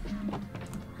box.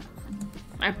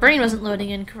 My brain wasn't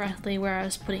loading incorrectly where I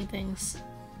was putting things.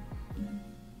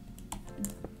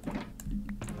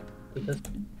 Because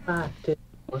practice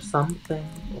or something.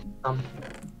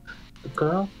 The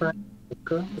girlfriend, the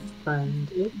girl's friend.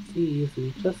 It's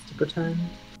easy just to pretend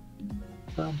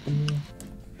something.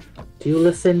 Do you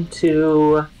listen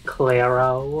to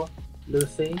Claro,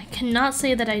 Lucy? I cannot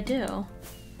say that I do.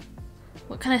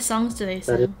 What kind of songs do they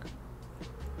sing?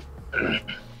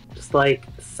 Just like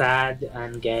sad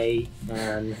and gay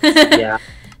and yeah.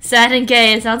 Sad and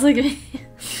gay. It sounds like me.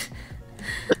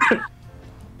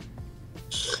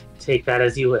 Take that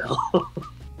as you will.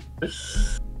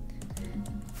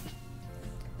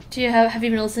 Have you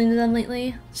been listening to them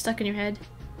lately? Stuck in your head?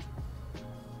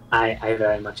 I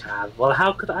very much have. Well,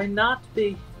 how could I not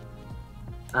be?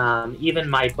 Even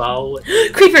my bow.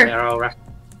 Creeper!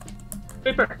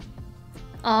 Creeper!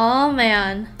 Oh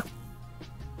man.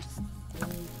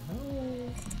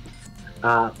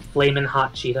 Flamin'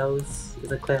 Hot Cheetos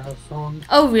is a Claro song.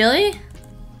 Oh really?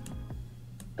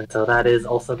 And so that is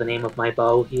also the name of my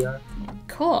bow here.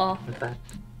 Cool. In fact.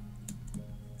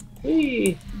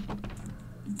 Hey.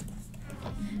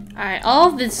 Alright, all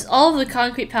of the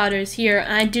concrete powder is here,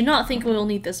 and I do not think we will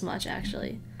need this much,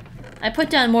 actually. I put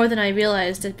down more than I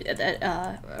realized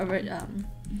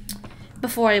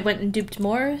before I went and duped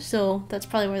more, so that's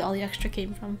probably where all the extra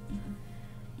came from.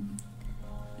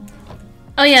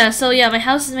 Oh yeah, so yeah, my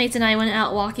housemates and I went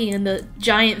out walking in the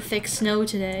giant thick snow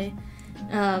today.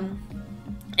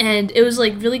 And it was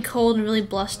like really cold and really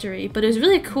blustery, but it was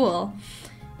really cool.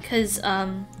 Because,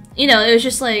 you know, it was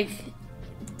just like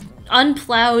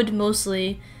unplowed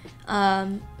mostly,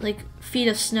 like feet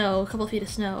of snow, a couple feet of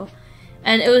snow.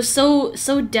 And it was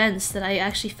so dense that I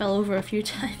actually fell over a few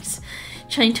times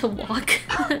trying to walk.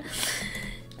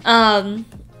 And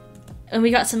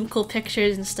we got some cool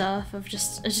pictures and stuff of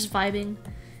just vibing.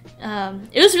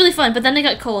 It was really fun, but then it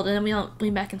got cold and then we all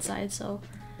went back inside, so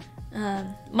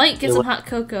might get some hot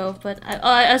cocoa, but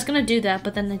I was gonna do that,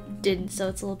 but then I didn't, so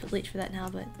it's a little bit late for that now,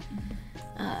 but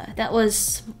that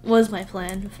was my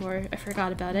plan before I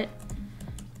forgot about it.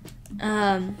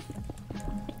 Yeah,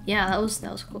 that was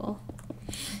cool.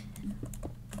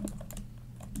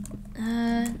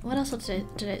 What else was I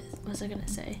gonna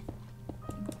say?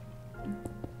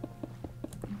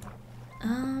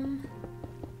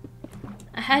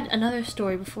 I had another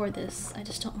story before this. I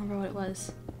just don't remember what it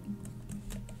was.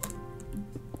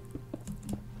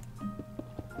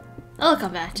 It'll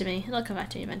come back to me. It'll come back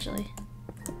to me eventually.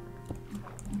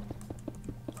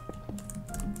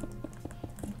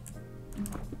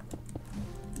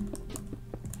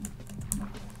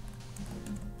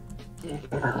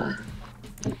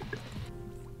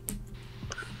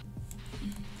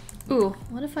 Ooh,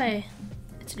 what if I...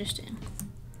 It's interesting.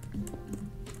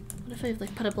 What if I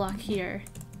like put a block here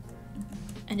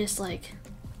and just like...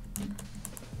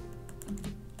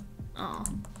 Oh.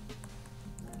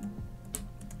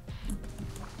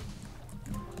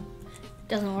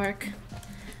 Doesn't work.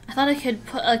 I thought I could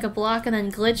put like a block and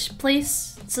then glitch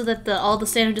place so that all the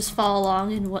sand would just fall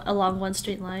along along one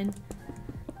straight line.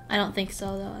 I don't think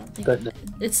so though. I don't think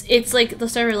It's like the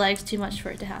server lags too much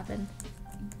for it to happen.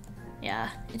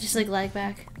 Yeah, it just like lag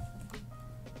back.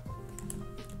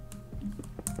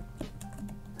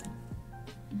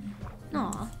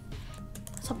 Aw. I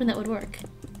was hoping that would work.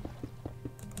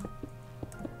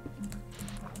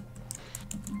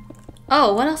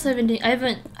 Oh, what else have I been doing? I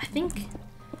think...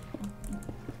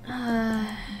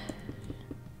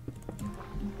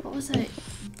 what was I...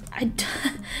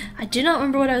 I do not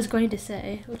remember what I was going to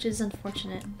say, which is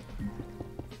unfortunate.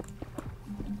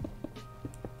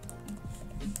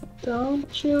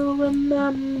 Don't you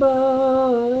remember?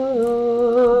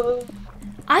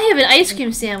 I have an ice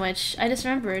cream sandwich. I just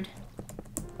remembered.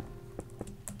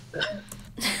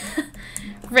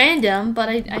 Random, but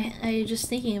I just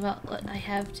thinking about what I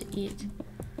have to eat.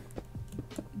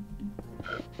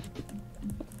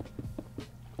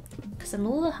 Cause I'm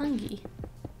a little hungry.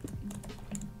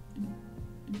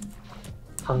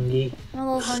 Hungry. I'm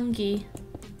a little hungry.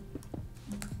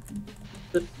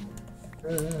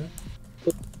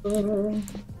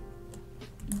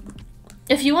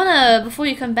 If you wanna, before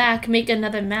you come back, make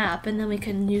another map, and then we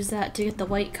can use that to get the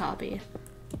white copy.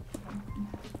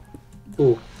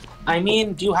 Ooh. I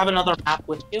mean, do you have another map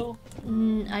with you?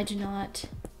 I do not.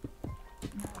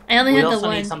 I only We have the also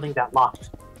one. need something that locked.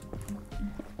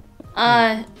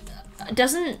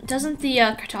 Doesn't the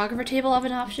cartographer table have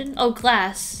an option? Oh,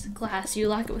 glass. Glass. You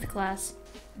lock it with glass.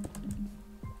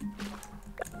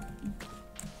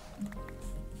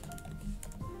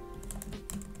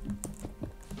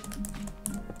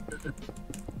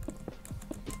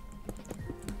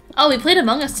 Oh, we played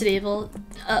Among Us today, well,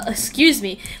 excuse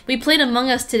me. We played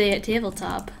Among Us today at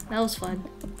tabletop. That was fun.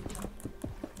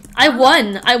 I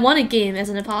won a game as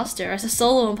an imposter, as a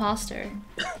solo imposter.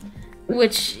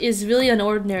 Which is really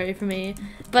unordinary for me.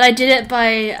 But I did it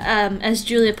by, as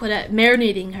Julia put it,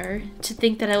 marinating her to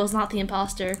think that I was not the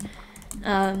imposter.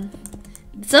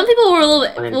 Some people were a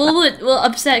little bit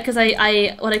upset because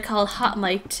I what I call hot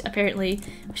mic'd, apparently,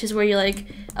 which is where you're like,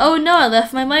 oh no, I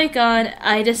left my mic on.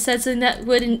 I just said something that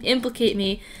wouldn't implicate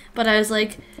me, but I was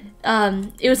like,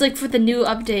 it was like for the new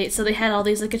update, so they had all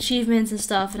these like achievements and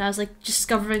stuff, and I was like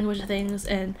discovering a bunch of things.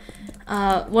 And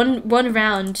one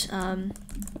round,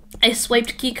 I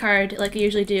swiped keycard like I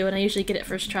usually do, and I usually get it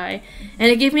first try,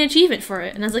 and it gave me an achievement for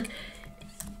it, and I was like,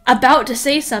 about to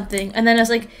say something, and then I was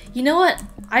like, you know what?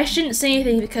 I shouldn't say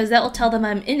anything because that will tell them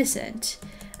I'm innocent.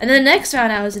 And then the next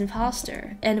round I was an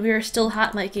imposter, and we were still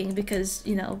hot micing because,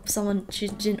 you know, she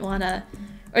didn't want to,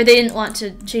 or they didn't want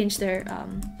to change their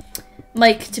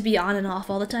mic to be on and off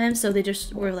all the time, so they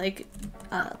just were like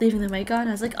leaving their mic on.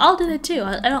 I was like, I'll do that too.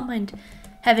 I don't mind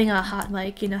having a hot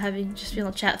mic, you know, just being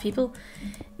able to chat with people.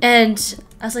 And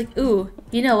I was like, ooh,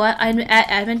 you know what? I'm at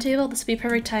admin table. This would be a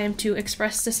perfect time to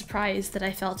express the surprise that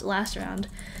I felt last round.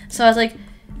 So I was like,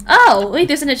 oh, wait,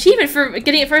 there's an achievement for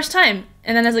getting it first time.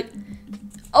 And then I was like,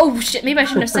 oh shit, maybe I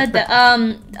shouldn't have said that.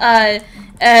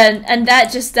 And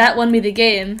that won me the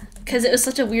game because it was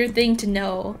such a weird thing to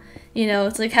know. You know,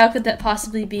 it's like, how could that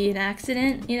possibly be an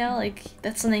accident? You know, like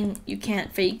that's something you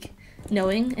can't fake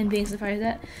knowing and being surprised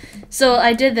at. So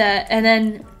I did that, and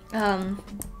then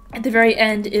at the very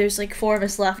end, there's like 4 of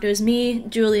us left. It was me,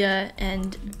 Julia,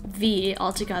 and V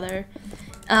all together,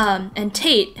 and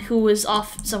Tate, who was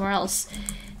off somewhere else.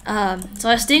 So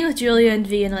I was staying with Julia and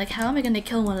V, and like, how am I going to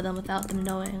kill one of them without them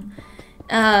knowing?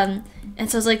 And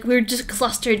so I was like, we were just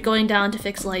clustered going down to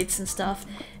fix lights and stuff.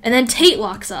 And then Tate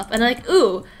walks up, and I'm like,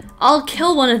 ooh, I'll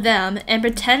kill one of them and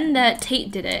pretend that Tate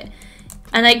did it.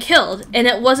 And I killed, and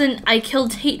it wasn't, I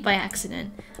killed Tate by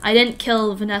accident. I didn't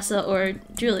kill Vanessa or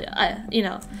Julia, you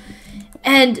know.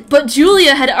 But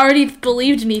Julia had already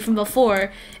believed me from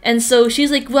before, and so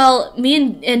she's like, well, me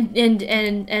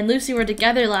and Lucy were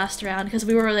together last round, because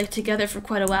we were like together for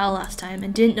quite a while last time,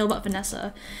 and didn't know about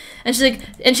Vanessa. And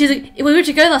she's like, we were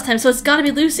together last time, so it's gotta be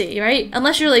Lucy, right?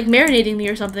 Unless you're like marinating me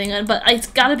or something, but it's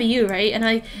gotta be you, right? And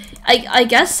I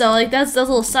guess so, like that's a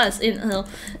little sus, you know.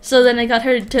 So then I got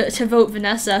her to vote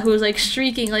Vanessa, who was like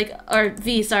shrieking, like, or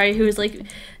V, sorry, who was like,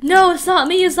 no, it's not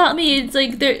me, it's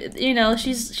like, you know,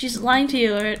 she's lying to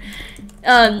you, or,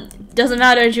 doesn't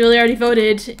matter, Julie already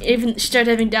voted, even, she started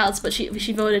having doubts, but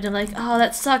she voted. I'm like, oh,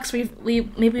 that sucks,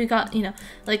 maybe we got, you know,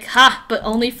 like, ha, but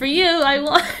only for you, I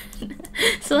won.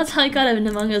 So that's how I got an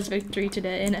Among Us victory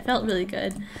today, and it felt really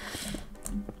good.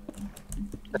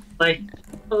 Like,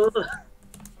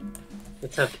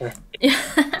 it's okay. Yeah.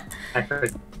 I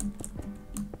heard.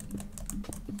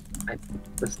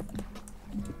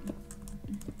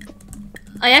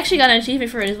 I actually got an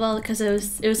achievement for it as well, because it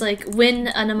was like win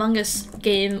an Among Us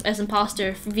game as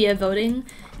imposter via voting,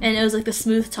 and it was like the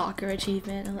smooth talker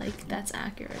achievement. I'm like, that's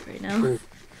accurate right now. Ooh.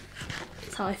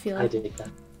 That's how I feel. I did that.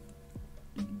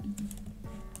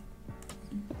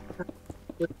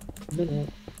 minute.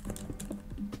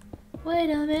 Wait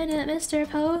a minute, Mr.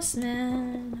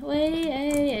 Postman.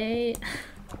 Wait.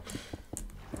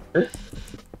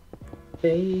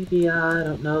 Baby, I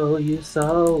don't know you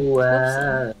so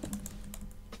well.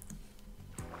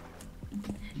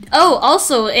 Oh,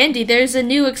 also, Andy, there's a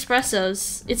new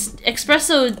Espresso's. It's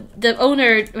Espresso, the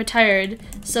owner retired,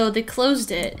 so they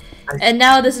closed it. And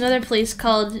now there's another place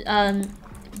called,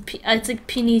 it's like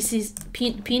Pini's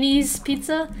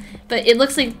Pizza, but it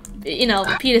looks like, you know,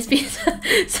 penis pizza.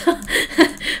 So,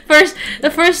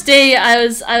 the first day I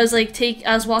was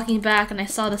walking back and I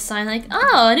saw the sign like,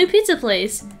 oh, a new pizza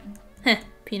place. Heh,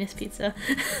 penis pizza.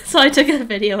 So I took a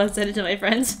video and sent it to my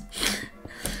friends.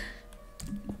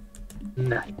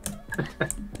 Nice.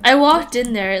 I walked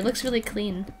in there. It looks really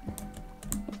clean.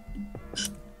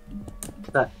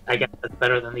 I guess that's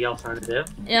better than the alternative.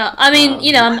 Yeah, I mean,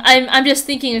 you know, I'm just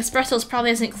thinking Espresso's probably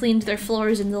hasn't cleaned their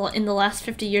floors in the last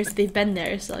 50 years that they've been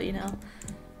there, so you know.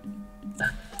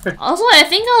 Also, I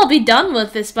think I'll be done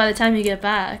with this by the time you get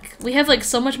back. We have like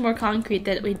so much more concrete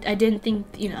that I didn't think,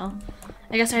 you know.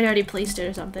 I guess I'd already placed it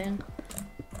or something.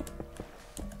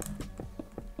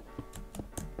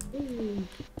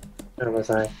 Where was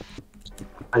I?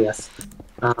 Ah, yes.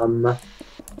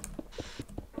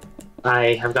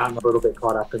 I have gotten a little bit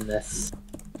caught up in this.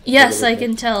 Yes, I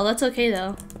can tell. That's okay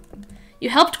though. You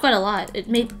helped quite a lot. It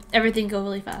made everything go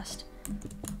really fast.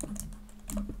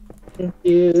 Thank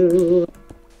you.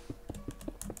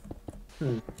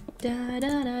 Da, da,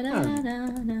 da, da, da, da,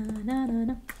 da, da,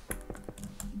 da.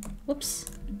 Whoops.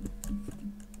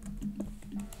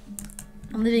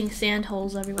 I'm leaving sand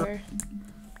holes everywhere.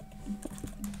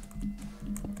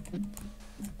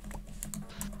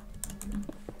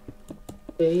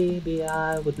 Baby,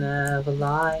 I would never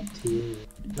lie to you.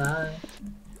 Lie.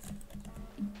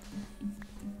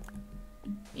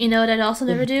 You know what I'd also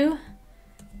never do?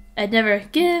 I'd never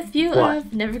give you What?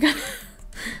 up, never gonna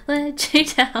let you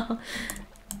down.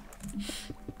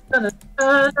 Gonna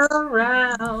turn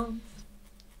around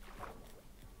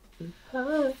and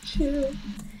hurt you.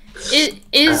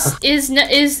 Is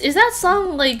that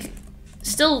song like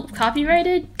still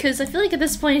copyrighted? Because I feel like at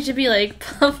this point it should be like,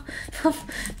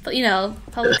 you know,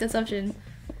 public consumption.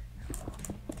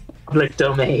 Public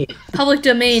domain. Public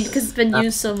domain because it's been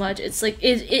used so much. It's like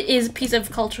it is a piece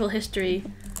of cultural history.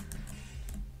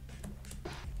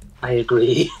 I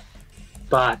agree,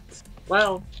 but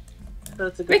well,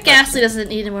 that's a good Rick question. Astley doesn't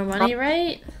need more money,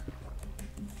 right?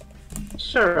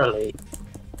 Surely.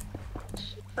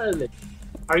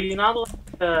 Are you not allowed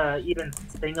to even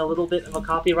sing a little bit of a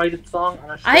copyrighted song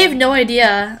on a show? I have no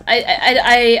idea.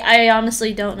 I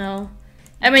honestly don't know.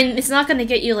 I mean, it's not gonna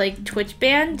get you like Twitch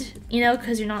banned, you know,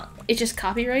 because you're not. It's just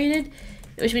copyrighted,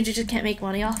 which means you just can't make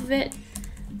money off of it.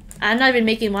 I'm not even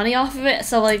making money off of it,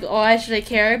 so like, why should I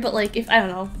care? But like, if I don't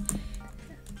know,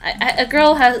 a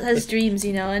girl has dreams,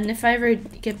 you know, and if I ever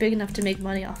get big enough to make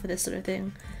money off of this sort of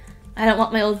thing, I don't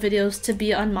want my old videos to be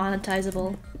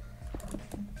unmonetizable.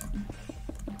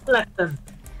 Let them.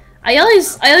 I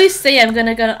always say I'm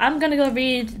gonna go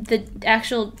read the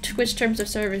actual Twitch terms of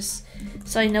service,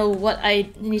 so I know what I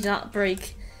need to not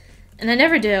break, and I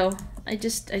never do. I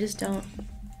just don't.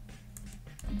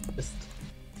 Just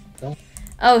don't.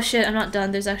 Oh shit! I'm not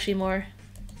done. There's actually more.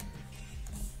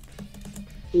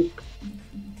 Oop.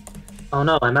 Oh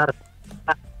no, I'm out of.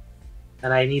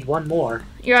 And I need one more.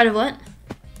 You're out of what?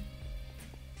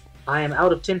 I am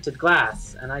out of tinted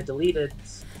glass, and I deleted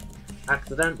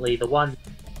accidentally the one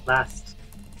last.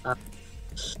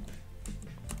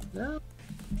 No.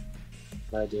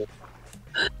 What did I do?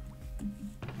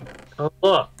 Oh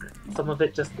look, some of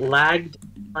it just lagged.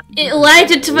 It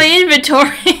lagged into my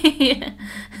inventory.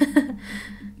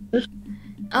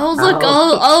 Oh look,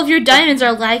 all of your diamonds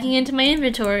are lagging into my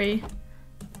inventory.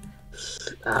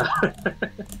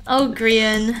 Oh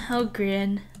Grian, oh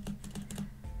Grian.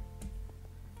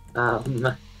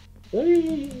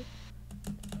 Whee!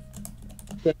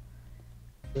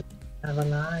 Never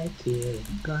lied to you,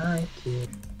 lied to you.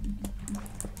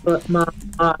 But my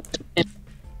heart.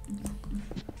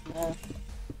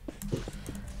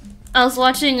 I was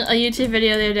watching a YouTube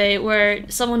video the other day where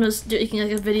someone was making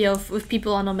like a video with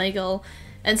people on Omegle,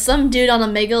 and some dude on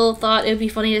Omegle thought it would be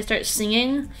funny to start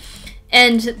singing,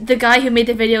 and the guy who made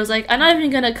the video was like, I'm not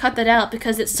even gonna cut that out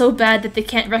because it's so bad that they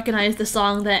can't recognize the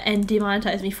song that and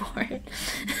demonetize me for it.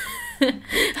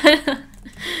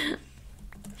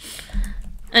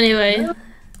 Anyway,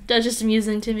 that's just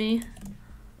amusing to me.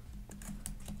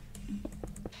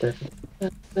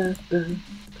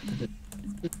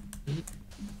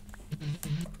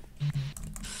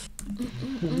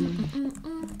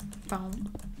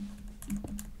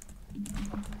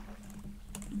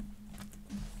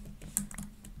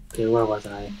 Okay, where was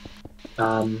I?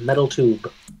 Metal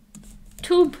tube.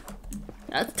 Tube.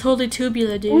 That's totally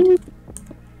tubular, dude.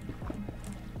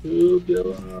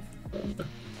 Tubular.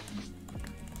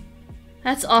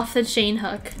 That's off the chain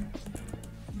hook.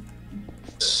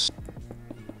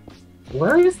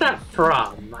 Where is that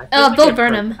from? I feel Oh, like Bo I've heard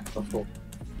Burnham. that before.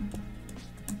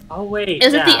 Oh wait, It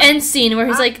was at the end scene where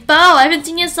he's like, Bo, I haven't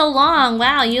seen you so long.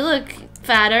 Wow, you look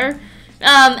fatter.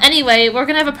 Anyway, we're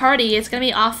gonna have a party. It's gonna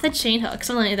be off the chain hook,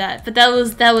 something like that. But that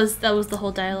was the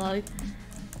whole dialogue.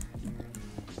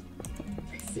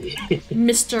 I see.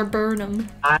 Mr. Burnham.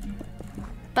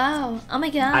 Bo, oh my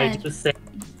god. I just say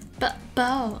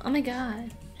Bo, oh my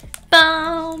god.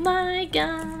 Bo, my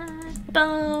god.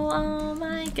 Bo, oh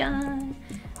my god.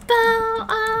 Bo,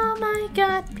 oh my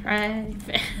god. Right.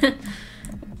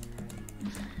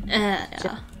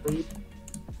 Yeah.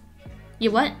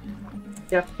 You what?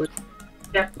 Jeffrey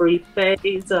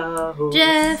Bezos.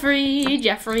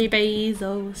 Jeffrey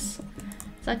Bezos.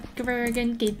 Zuckerberg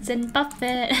and Gates and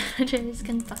Buffett. Just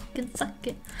can fucking suck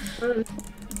it.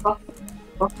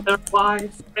 Fuck their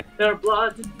wives, drink their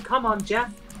blood. Come on,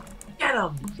 Jeff. Get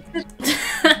him.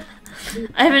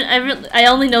 I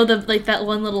only know the that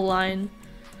one little line.